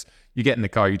it off because you get in the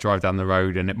car, you drive down the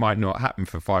road and it might not happen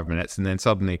for 5 minutes and then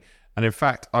suddenly... And in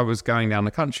fact, I was going down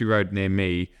a country road near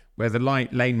me where the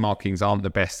lane markings aren't the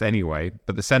best anyway,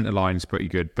 but the centre line is pretty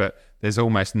good, but there's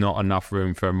almost not enough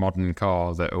room for a modern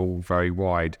car that are all very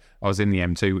wide. I was in the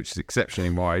M2, which is exceptionally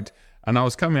wide, and I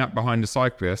was coming up behind a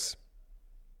cyclist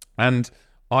and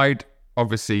I'd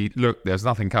obviously, look, there's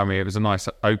nothing coming. It was a nice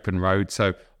open road.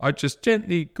 So I'd just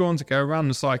gently gone to go around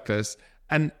the cyclist.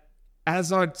 And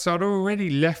I'd already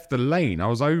left the lane. I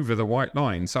was over the white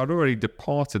line. So I'd already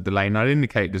departed the lane. I'd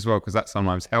indicated as well, because that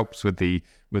sometimes helps with the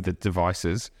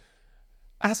devices.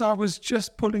 As I was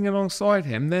just pulling alongside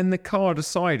him, then the car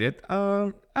decided,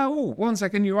 1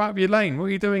 second, you're out of your lane. What are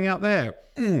you doing out there?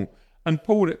 And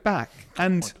pulled it back.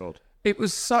 And it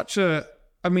was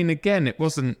again, it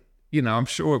wasn't, I'm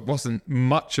sure it wasn't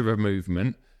much of a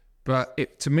movement,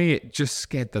 but to me, it just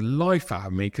scared the life out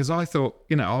of me because I thought,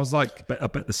 I was like... I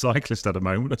bet the cyclist had a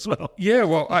moment as well. Yeah,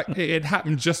 well, it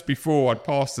happened just before I'd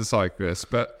passed the cyclist,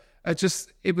 but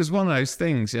it was one of those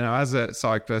things, as a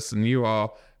cyclist and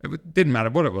it didn't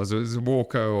matter what it was a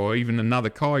walker or even another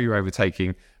car you're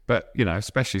overtaking, but,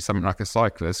 especially something like a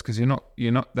cyclist because they're not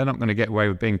going to get away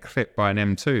with being clipped by an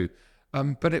M2.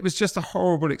 But it was just a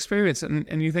horrible experience.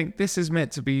 And you think this is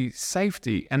meant to be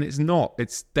safety and it's not.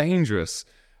 It's dangerous.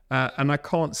 And I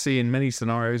can't see in many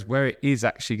scenarios where it is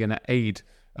actually going to aid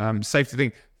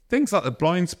safety. Things like the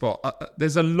blind spot.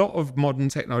 There's a lot of modern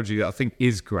technology that I think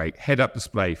is great. Head-up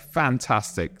display,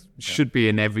 fantastic. Should be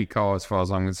in every car as far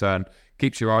as I'm concerned.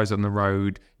 Keeps your eyes on the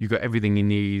road. You've got everything you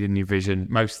need in your vision.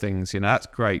 Most things, that's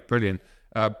great, brilliant.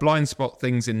 Blind spot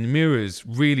things in the mirrors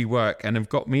really work and have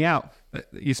got me out,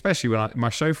 especially when my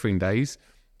chauffeuring days,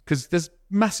 because there's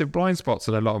massive blind spots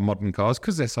in a lot of modern cars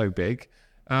because they're so big.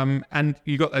 And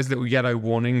you got those little yellow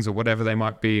warnings or whatever they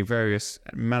might be, various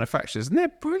manufacturers, and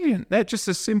they're brilliant. They're just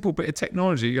a simple bit of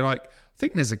technology. You're like, I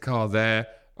think there's a car there.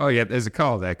 Oh yeah, there's a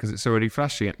car there because it's already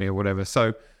flashing at me or whatever.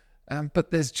 So,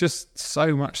 but there's just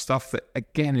so much stuff that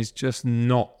again is just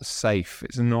not safe.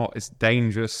 It's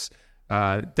dangerous.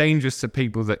 Dangerous to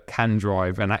people that can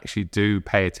drive and actually do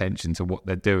pay attention to what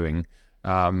they're doing.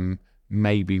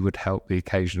 Maybe would help the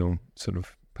occasional sort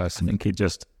of person. I think it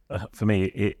just, for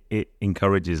me, it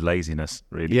encourages laziness,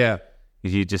 really. Yeah.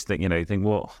 Because you just think,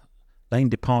 lane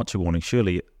departure warning,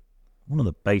 surely one of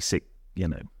the basic,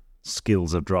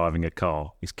 skills of driving a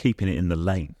car is keeping it in the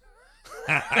lane.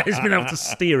 It's been able to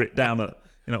steer it down look,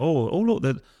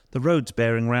 the road's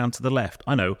bearing round to the left.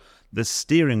 I know. The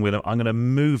steering wheel, I'm going to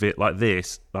move it like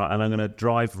this, and I'm going to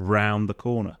drive round the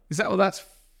corner. Is that what that's...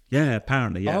 Yeah,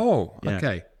 apparently, yeah. Oh, yeah.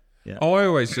 Okay. Yeah. I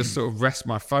always just sort of rest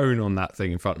my phone on that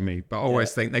thing in front of me, but I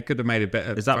always think they could have made a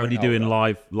better. Is that when you're doing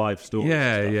live stories?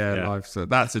 Yeah, live. So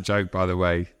that's a joke, by the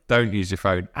way. Don't use your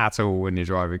phone at all when you're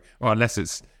driving, or unless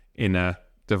it's in a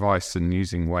device and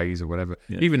using Waze or whatever.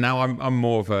 Yeah. Even now, I'm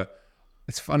more of a.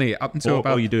 It's funny up until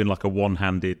or you're doing like a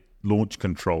one-handed launch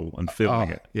control and filming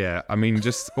it. Yeah, I mean,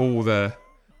 just all the.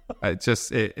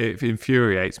 It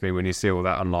infuriates me when you see all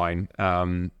that online.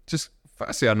 Just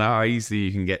firstly, I know how easily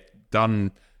you can get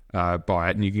done by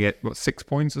it, and you can get 6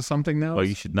 points or something now. Well,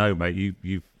 you should know, mate.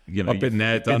 You know, I've been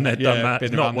there, done that.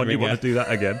 It's not when you want to do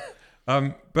that again.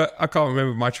 But I can't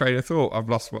remember my train of thought. I've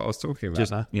lost what I was talking about.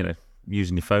 Just now.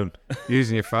 Using your phone.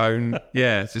 Using your phone.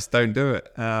 Yeah, just don't do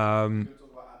it.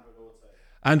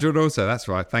 Android Auto, that's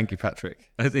right. Thank you,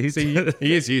 Patrick. He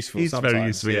is useful. He's sometimes. Very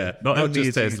useful. Yeah, not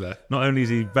just Tesla. Not only is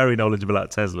he very knowledgeable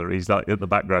about Tesla, he's like in the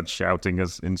background shouting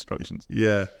us instructions.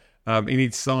 Yeah, he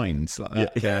needs signs like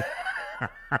that. Yeah.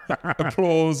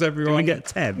 Applause, everyone. Can we get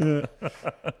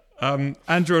 10?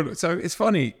 Android. So it's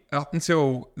funny. Up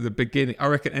until the beginning, I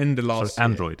reckon, end of last year.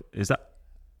 Android is that?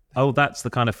 Oh, that's the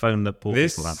kind of phone that people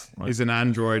have. Right? Is an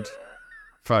Android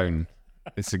phone.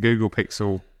 It's a Google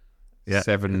Pixel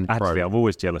 7 Pro. Actually, I'm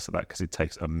always jealous of that because it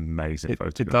takes amazing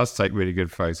photos. It does take really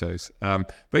good photos.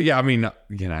 But yeah, I mean,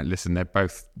 listen, they've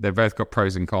both got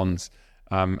pros and cons.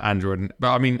 Android,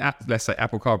 but I mean, let's say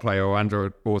Apple CarPlay or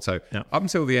Android Auto. Yeah. Up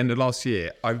until the end of last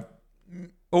year, I've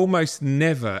almost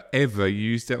never ever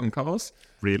used it on cars.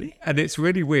 Really? And it's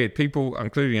really weird. People,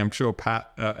 including I'm sure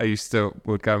Pat,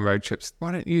 would go on road trips.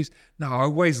 Why don't you use? No, I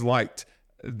always liked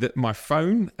my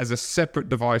phone as a separate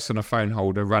device on a phone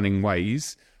holder running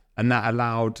Waze. And that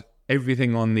allowed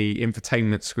everything on the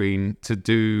infotainment screen to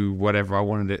do whatever I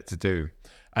wanted it to do.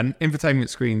 And infotainment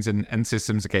screens and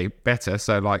systems are getting better.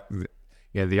 So like,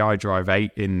 the iDrive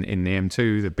 8 in the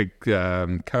M2, the big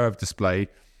curved display,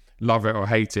 love it or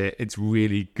hate it, it's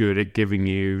really good at giving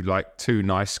you like two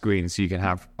nice screens. So you can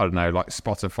have, I don't know, like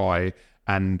Spotify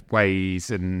and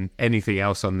Waze and anything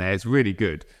else on there. It's really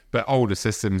good. But older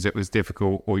systems, it was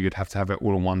difficult, or you'd have to have it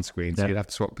all on one screen. So you'd have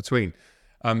to swap between.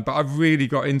 But I've really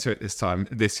got into it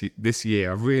this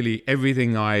year.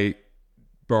 Everything I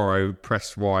borrow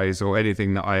press-wise or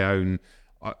anything that I own,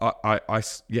 I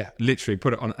literally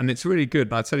put it on. And it's really good.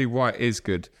 And I'll tell you why it is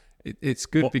good. It's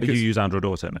good because... You use Android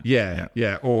Auto now? Yeah.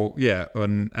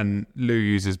 And Lou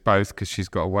uses both because she's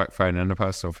got a work phone and a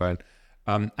personal phone.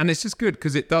 And it's just good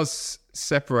because it does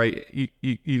separate.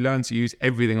 You learn to use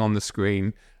everything on the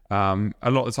screen. A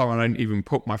lot of the time I don't even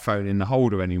put my phone in the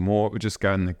holder anymore. It would just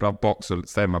go in the glove box or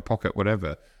stay in my pocket,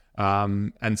 whatever.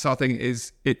 And so I think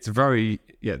it's very,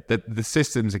 the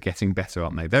systems are getting better,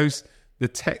 aren't they? The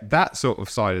tech, that sort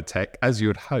of side of tech, as you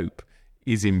would hope,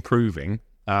 is improving.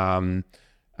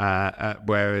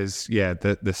 Whereas,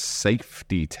 the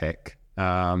safety tech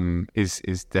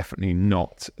is definitely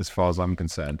not, as far as I'm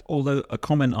concerned. Although a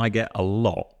comment I get a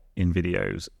lot in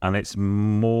videos, and it's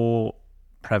more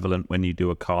prevalent when you do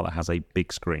a car that has a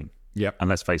big screen. Yep. And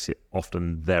let's face it,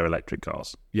 often they're electric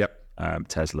cars. Yep.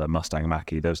 Tesla, Mustang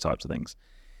Mach-E, those types of things.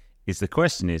 The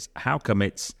question is, how come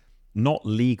it's not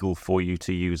legal for you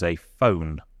to use a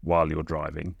phone while you're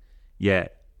driving,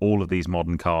 yet all of these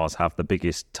modern cars have the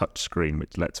biggest touch screen,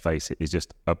 which, let's face it, is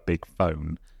just a big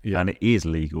phone. Yep. And it is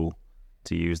legal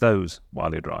to use those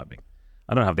while you're driving.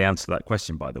 I don't have the answer to that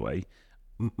question, by the way.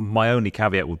 My only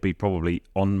caveat would be probably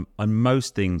on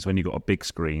most things when you've got a big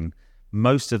screen,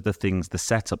 most of the things, the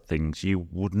setup things, you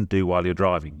wouldn't do while you're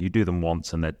driving. You do them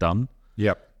once and they're done.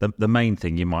 Yep. The main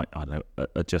thing you might,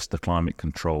 adjust the climate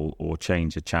control or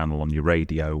change a channel on your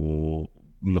radio or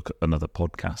look at another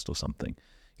podcast or something.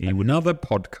 Another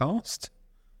podcast?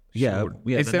 Yeah, sure.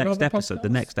 Yeah. Is the next episode. Podcast? The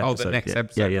next episode. Oh, the next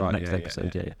episode. Yeah, right. The next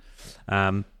episode.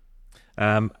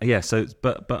 Yeah. So,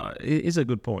 but it is a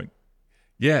good point.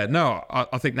 Yeah, no,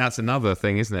 I think that's another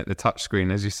thing, isn't it? The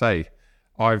touchscreen, as you say.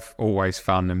 I've always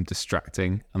found them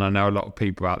distracting. And I know a lot of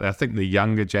people out there, I think the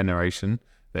younger generation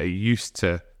that are used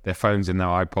to their phones and their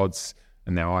iPods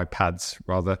and their iPads,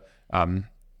 rather,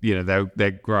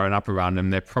 they're growing up around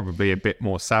them. They're probably a bit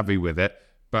more savvy with it.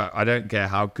 But I don't care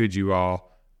how good you are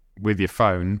with your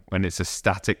phone when it's a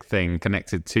static thing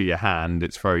connected to your hand.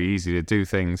 It's very easy to do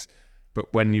things.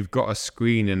 But when you've got a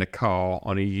screen in a car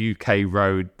on a UK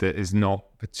road that is not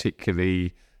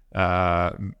particularly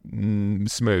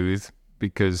smooth,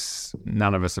 because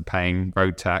none of us are paying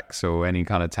road tax or any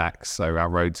kind of tax, so our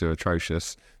roads are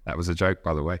atrocious. That was a joke,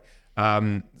 by the way.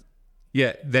 Then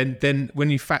when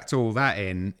you factor all that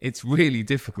in, it's really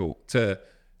difficult to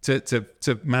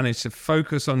manage to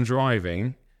focus on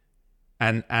driving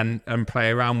and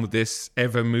play around with this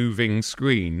ever moving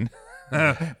screen.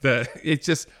 That it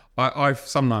just, I've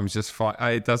sometimes just find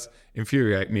it does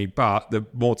infuriate me, but the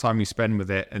more time you spend with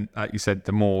it, and like you said,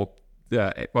 the more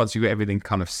once you get everything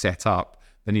kind of set up,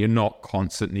 then you're not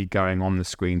constantly going on the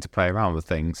screen to play around with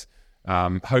things.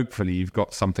 Hopefully, you've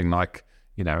got something like,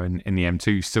 in the M2,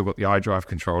 you've still got the iDrive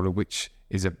controller, which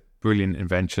is a brilliant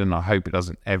invention. I hope it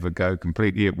doesn't ever go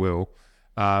completely. It will.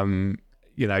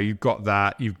 You've got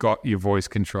that. You've got your voice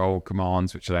control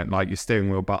commands, which I don't like. Your steering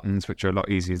wheel buttons, which are a lot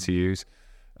easier to use.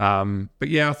 But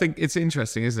yeah, I think it's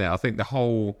interesting, isn't it? I think the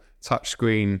whole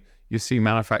touchscreen, you see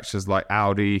manufacturers like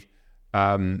Audi,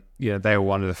 they were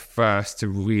one of the first to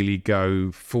really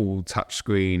go full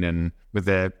touchscreen, and with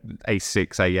their A6,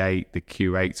 A8, the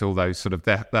Q8, all those sort of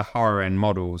the higher end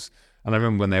models. And I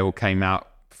remember when they all came out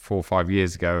 4 or 5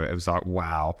 years ago, it was like,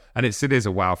 wow. And it still is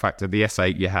a wow factor. The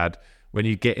S8 you had, when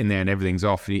you get in there and everything's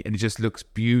off, and it just looks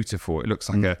beautiful. It looks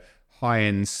like a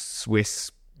high-end Swiss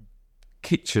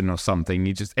kitchen or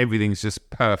something. Everything's just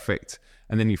perfect.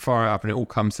 And then you fire it up and it all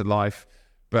comes to life.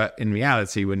 But in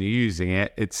reality, when you're using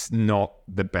it, it's not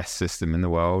the best system in the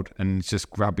world, and it's just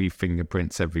grubby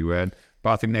fingerprints everywhere. But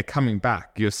I think they're coming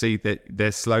back. You'll see that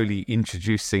they're slowly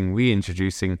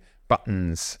reintroducing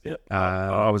buttons. Yep.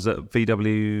 I was at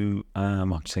VW.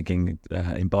 I'm just thinking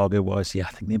embargo-wise. Yeah,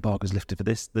 I think the embargo's lifted for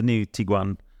this. The new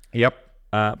Tiguan. Yep.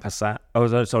 Passat.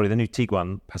 Oh, sorry, the new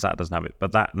Tiguan Passat doesn't have it,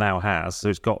 but that now has. So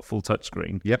it's got full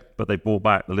touchscreen. Yep. But they brought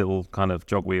back the little kind of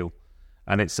jog wheel,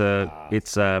 and it's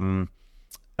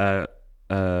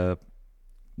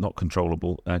not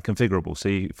controllable, configurable. So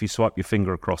if you swipe your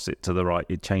finger across it to the right,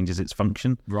 it changes its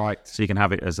function. Right. So you can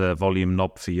have it as a volume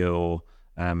knob for your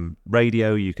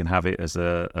radio. You can have it as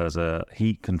a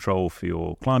heat control for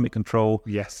your climate control.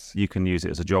 Yes. You can use it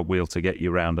as a jog wheel to get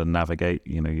you around and navigate.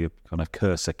 Your kind of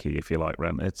cursor key, if you like.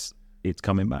 Around it's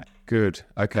coming back. Good.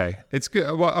 Okay. It's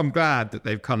good. Well, I'm glad that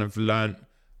they've kind of learnt.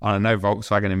 I know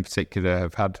Volkswagen in particular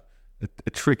have had a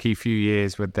tricky few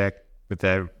years with their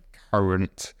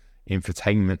current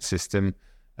infotainment system.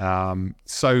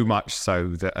 So much so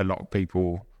that a lot of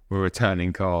people were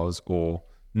returning cars or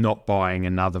not buying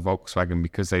another Volkswagen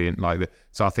because they didn't like it.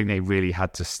 So I think they really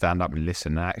had to stand up and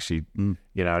listen. And actually, and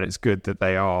it's good that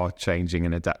they are changing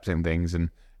and adapting things. And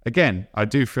again, I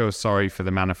do feel sorry for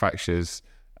the manufacturers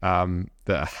that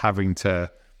are having to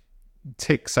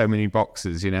tick so many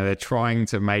boxes. They're trying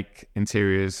to make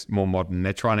interiors more modern.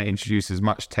 They're trying to introduce as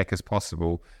much tech as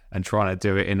possible and trying to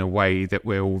do it in a way that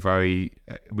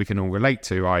we can all relate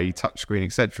to, i.e. touchscreen,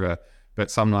 etc.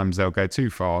 But sometimes they'll go too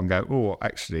far and go, oh,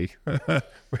 actually,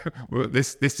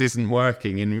 this isn't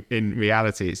working. In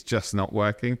reality, it's just not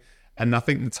working. And I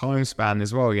think the time span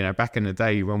as well, back in the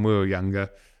day when we were younger,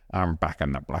 back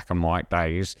in the black and white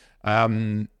days,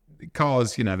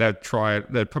 cars,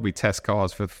 they'd probably test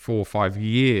cars for 4 or 5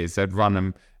 years. They'd run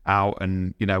them out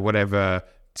and, whatever,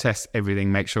 test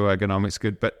everything, make sure ergonomics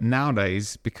good. But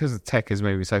nowadays, because the tech is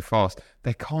moving so fast,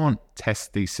 they can't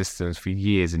test these systems for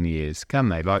years and years, can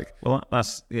they?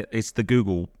 It's the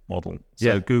Google model.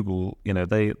 So Google,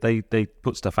 they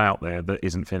put stuff out there that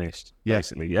isn't finished. Yeah.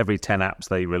 Basically, every 10 apps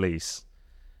they release,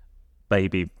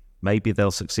 maybe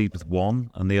they'll succeed with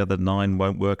one and the other 9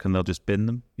 won't work and they'll just bin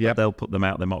them. Yeah. They'll put them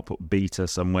out. They might put beta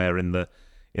somewhere in the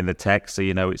text, so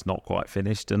it's not quite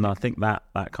finished. And I think that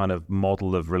kind of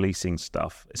model of releasing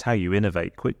stuff is how you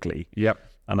innovate quickly. Yep.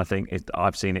 And I think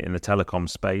I've seen it in the telecom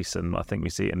space, and I think we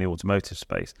see it in the automotive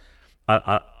space.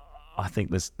 I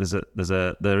think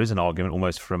there is an argument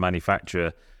almost for a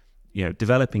manufacturer,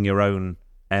 developing your own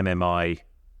MMI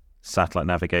satellite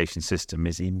navigation system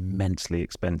is immensely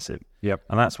expensive. Yep.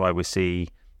 And that's why we see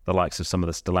the likes of some of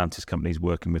the Stellantis companies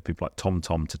working with people like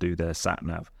TomTom to do their sat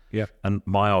nav. Yeah. And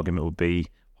my argument would be,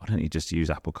 why don't you just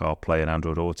use Apple CarPlay and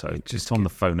Android Auto? Just on the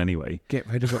phone anyway. Get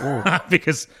rid of it all.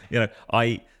 Because,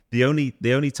 the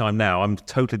only time now, I'm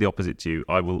totally the opposite to you.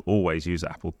 I will always use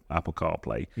Apple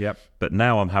CarPlay. Yep. But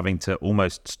now I'm having to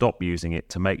almost stop using it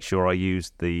to make sure I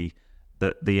use the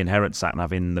inherent sat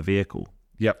nav in the vehicle.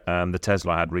 Yep. The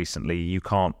Tesla I had recently, you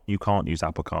can't use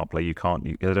Apple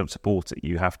CarPlay. They don't support it.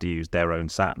 You have to use their own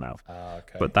sat nav.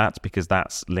 Okay. But that's because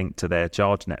that's linked to their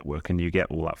charge network, and you get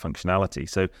all that functionality.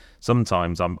 So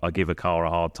sometimes I give a car a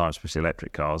hard time, especially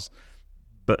electric cars.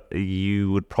 But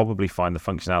you would probably find the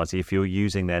functionality, if you're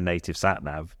using their native sat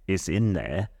nav, is in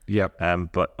there. Yep.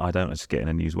 But I don't just get in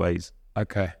and use Waze.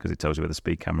 Okay. Because it tells you where the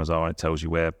speed cameras are, and it tells you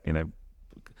where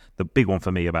The big one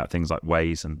for me about things like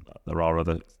Waze, and there are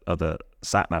other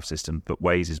sat-nav systems, but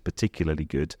Waze is particularly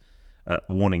good at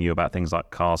warning you about things like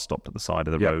cars stopped at the side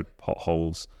of the road,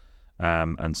 potholes,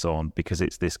 and so on, because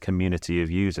it's this community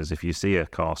of users. If you see a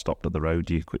car stopped at the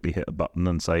road, you quickly hit a button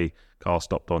and say, car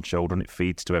stopped on shoulder, and it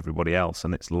feeds to everybody else,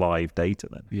 and it's live data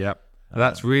then. Yeah. And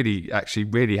that's actually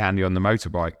really handy on the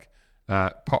motorbike.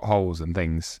 Potholes and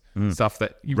things, stuff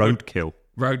that you roadkill.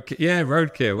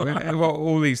 Roadkill. Well,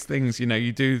 all these things,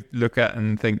 you do look at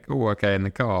and think, oh, okay, in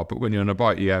the car. But when you're on a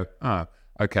bike, you go, oh,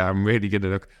 okay, I'm going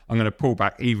to pull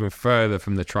back even further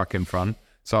from the truck in front.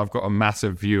 So I've got a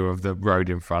massive view of the road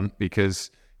in front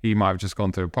because he might have just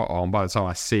gone through a pothole. And by the time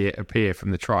I see it appear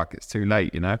from the truck, it's too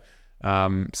late,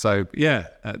 So yeah,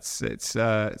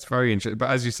 it's very interesting. But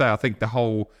as you say, I think the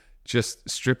whole just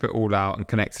strip it all out and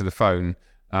connect to the phone.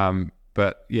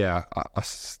 But yeah, I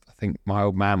think my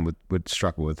old man would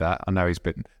struggle with that. I know this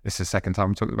is the second time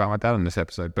I'm talking about my dad in this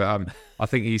episode, but I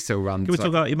think he still runs. Can we talk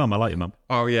about your mum? I like your mum.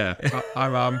 Oh yeah,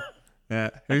 I'm yeah.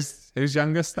 Who's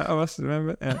youngest out of us?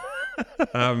 Remember?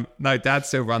 Yeah. No, Dad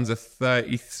still runs a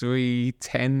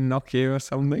 3310 Nokia or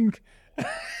something.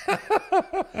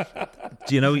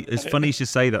 Do you know, it's funny you should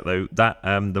say that though, that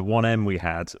the 1M we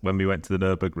had when we went to the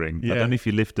Nürburgring, I don't know if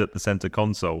you lifted up the center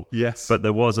console. Yes. But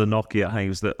there was a Nokia, I think it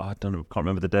was I don't know, can't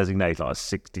remember the designate, like a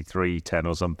 6310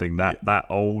 or something, that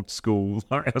old school.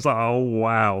 I was like, oh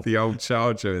wow. The old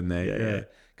charger in there. Yeah.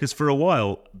 Because for a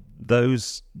while,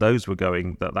 those were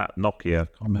going, that Nokia, I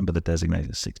can't remember the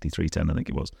designate, 6310 I think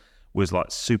it was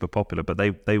like super popular, but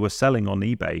they were selling on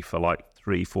eBay for like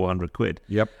 300-400 quid.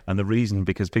 Yep. And the reason,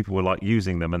 because people were like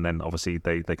using them, and then obviously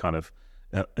they kind of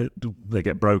they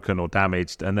get broken or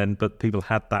damaged, but people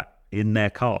had that in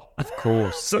their car, of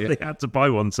course. So they had to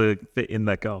buy one to fit in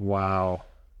their car. Wow.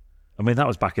 I mean, that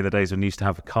was back in the days when you used to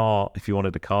have a car. If you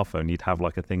wanted a car phone, you'd have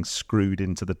like a thing screwed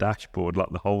into the dashboard, like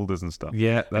the holders and stuff.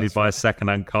 Yeah. And you'd buy a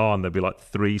second-hand car, and there'd be like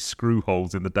 3 screw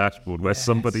holes in the dashboard where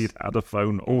somebody had a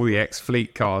phone. All the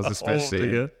ex-fleet cars,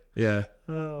 especially. Yeah.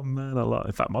 Oh man,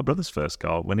 in fact, my brother's first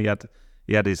car, when he had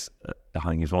his, I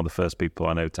think he was one of the first people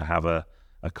I know to have a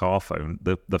car phone.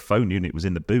 The phone unit was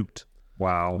in the boot.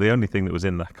 Wow. The only thing that was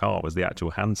in the car was the actual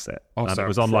handset. Oh, and so it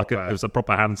was on it was a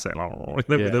proper handset,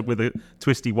 with a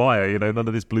twisty wire, none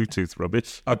of this Bluetooth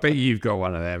rubbish. I bet you've got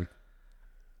one of them.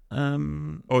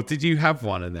 Or did you have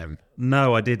one of them?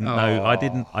 No, I didn't. Oh. No,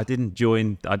 I didn't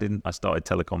join. I started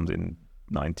telecoms in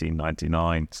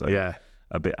 1999. So yeah,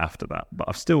 a bit after that. But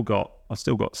I've still got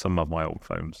some of my old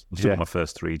phones. I've still got my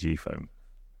first 3G phone.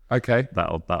 Okay.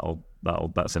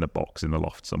 That's in a box in the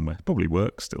loft somewhere. Probably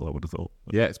works still, I would have thought.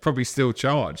 Yeah, it's probably still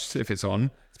charged if it's on.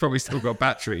 It's probably still got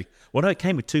battery. Well, no, it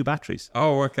came with 2 batteries.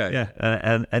 Oh, okay. Yeah,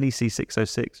 an NEC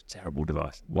 606, terrible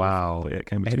device. Wow. But yeah, it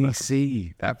came with 2 batteries.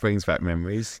 NEC, that brings back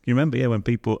memories. You remember, when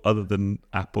people other than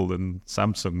Apple and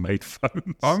Samsung made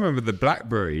phones? I remember the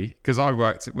BlackBerry, because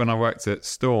when I worked at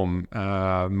Storm,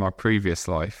 my previous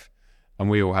life, and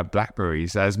we all had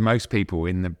BlackBerries, as most people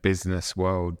in the business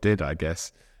world did, I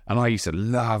guess. And I used to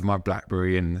love my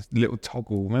BlackBerry and the little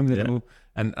toggle. Remember the little?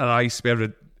 And I used to be able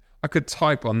to. I could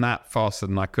type on that faster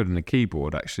than I could on a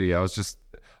keyboard. Actually, I was just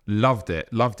loved it.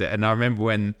 And I remember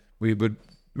when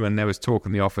there was talk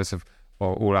in the office of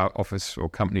all our office or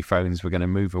company phones were going to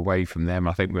move away from them.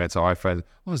 I think we went to iPhone.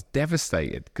 I was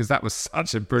devastated because that was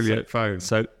such a brilliant phone.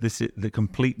 So this is the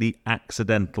completely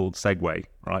accidental segue,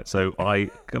 right? So a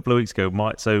couple of weeks ago,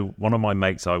 one of my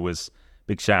mates,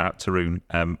 big shout out to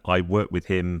Tarun. I worked with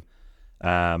him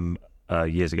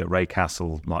years ago, Ray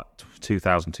Castle, like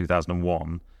 2000,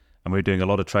 2001. And we were doing a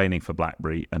lot of training for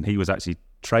BlackBerry. And he was actually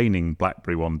training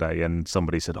BlackBerry one day. And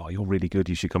somebody said, oh, you're really good.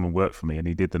 You should come and work for me. And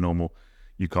he did the normal,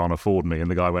 you can't afford me. And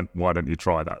the guy went, why don't you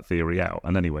try that theory out?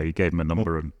 And anyway, he gave him a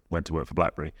number and went to work for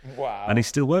BlackBerry. Wow. And he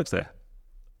still works there.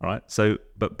 All right. So,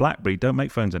 but BlackBerry don't make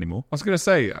phones anymore. I was going to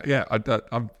say, yeah,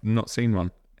 I've not seen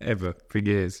one ever for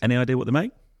years. Any idea what they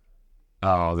make?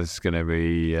 Oh, this is going to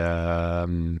be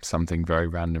something very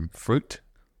random. Fruit?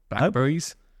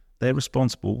 Blackberries? They're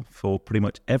responsible for pretty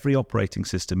much every operating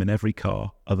system in every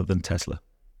car other than Tesla.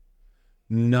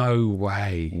 No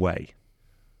way.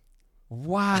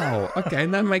 Wow. Okay,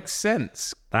 and that makes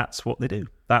sense. That's what they do.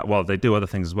 They do other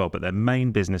things as well, but their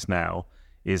main business now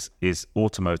is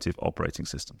automotive operating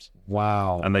systems.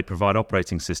 Wow. And they provide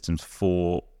operating systems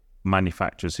for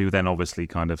manufacturers who then obviously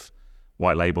kind of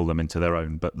white label them into their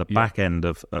own, but the back end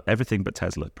of everything but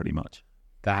Tesla, pretty much.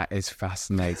 That is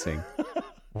fascinating.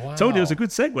 Wow. Told you it was a good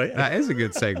segue. That is a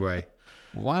good segue.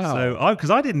 Wow. So, because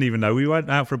I didn't even know. We went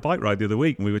out for a bike ride the other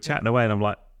week and we were chatting away, and I'm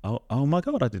like, oh my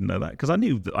God, I didn't know that. Because I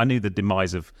knew the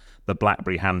demise of the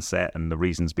BlackBerry handset and the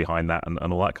reasons behind that and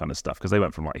all that kind of stuff. Because they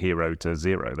went from like hero to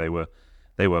zero. They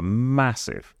were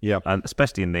massive. Yep. And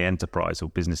especially in the enterprise or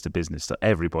business to business. So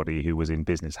everybody who was in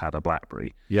business had a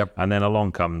BlackBerry. Yep. And then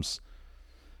along comes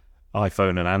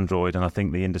iPhone and Android, and I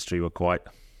think the industry were quite,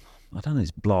 I don't know,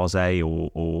 it's blasé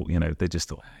or they just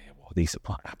thought, hey, well, these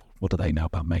are Apple. What do they know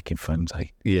about making phones?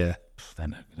 Hey, yeah, they're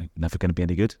never going to be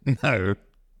any good. No.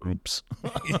 Oops.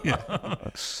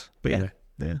 But yeah.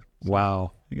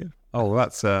 Wow. There you go. Oh,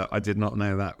 that's I did not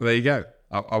know that. Well, there you go.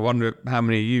 I wonder how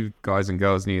many of you guys and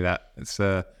girls knew that. It's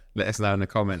let us know in the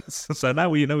comments. So now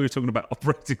we were talking about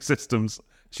operating systems.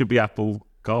 Should be Apple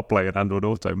CarPlay and Android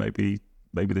Auto. Maybe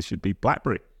there should be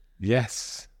BlackBerry.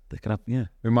 Yes. They can have, yeah.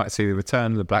 We might see the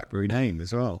return of the BlackBerry name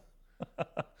as well.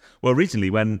 Well, originally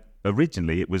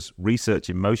it was Research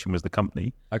in Motion was the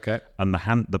company. Okay. And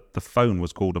the phone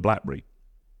was called a BlackBerry.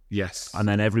 Yes. And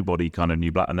then everybody kind of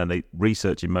knew and then they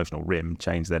Research in Motion or RIM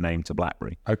changed their name to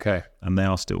BlackBerry. Okay. And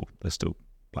they're still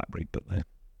BlackBerry, but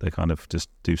they kind of just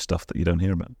do stuff that you don't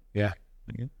hear about. Yeah.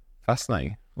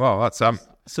 Fascinating. Well, that's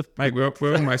mate, we're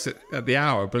almost at the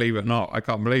hour. Believe it or not, I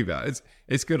can't believe that.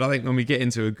 It's good. I think when we get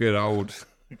into a good old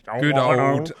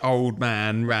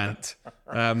man rant.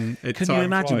 Can you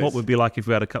imagine what would be like if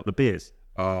we had a couple of beers?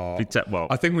 Oh,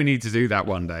 I think we need to do that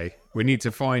one day. We need to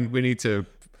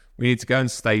go and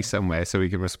stay somewhere so we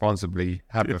can responsibly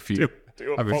have a few.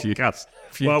 Have a few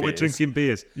while we're drinking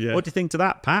beers. Yeah. What do you think to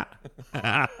that, Pat?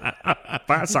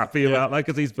 Pat's happy about that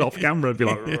because he's off camera and be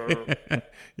like,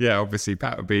 yeah, obviously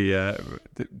Pat would be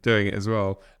doing it as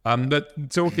well. But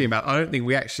talking about, I don't think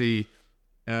we actually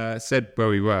said where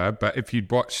we were, but if you'd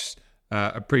watched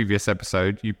a previous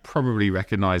episode, you probably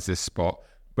recognise this spot.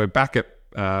 We're back at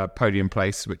Podium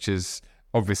Place, which is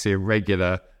obviously a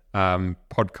regular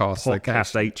podcast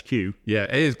location. HQ. Yeah,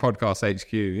 it is Podcast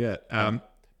HQ, yeah.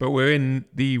 But we're in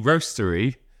the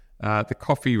roastery, the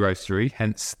coffee roastery,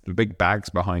 hence the big bags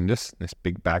behind us, this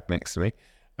big bag next to me,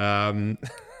 and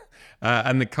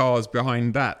the cars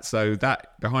behind that. So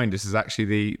that behind us is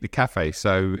actually the cafe.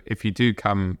 So if you do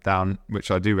come down,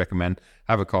 which I do recommend,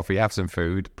 have a coffee, have some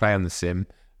food, play on the sim.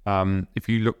 If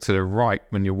you look to the right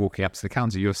when you're walking up to the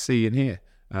counter, you'll see in here.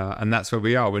 And that's where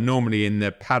we are. We're normally in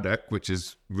the paddock, which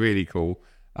is really cool.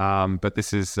 But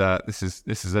this is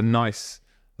a nice...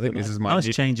 I think this is my nice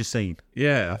change of scene.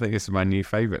 Yeah, I think this is my new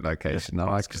favourite location. I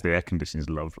like because the air conditioning is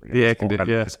lovely. The air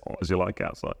conditioning, as hot as you like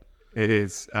outside. It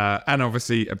is, and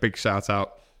obviously a big shout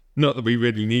out. Not that we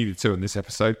really needed to in this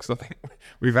episode because I think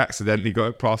we've accidentally got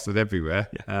it plastered everywhere.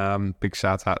 Yeah. Big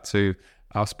shout out to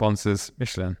our sponsors,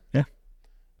 Michelin. Yeah,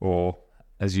 or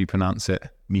as you pronounce it,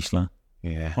 Michelin.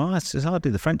 Yeah. Well, it's how I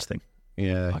do the French thing.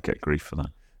 Yeah, I get grief for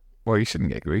that. Well, you shouldn't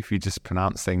get grief. You just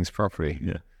pronounce things properly.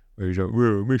 Yeah. Where you go,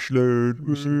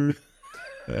 Michelin.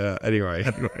 Anyway.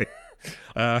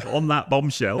 On that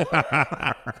bombshell.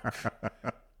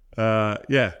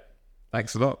 Yeah.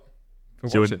 Thanks a lot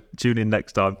for watching. Tune in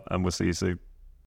next time and we'll see you soon.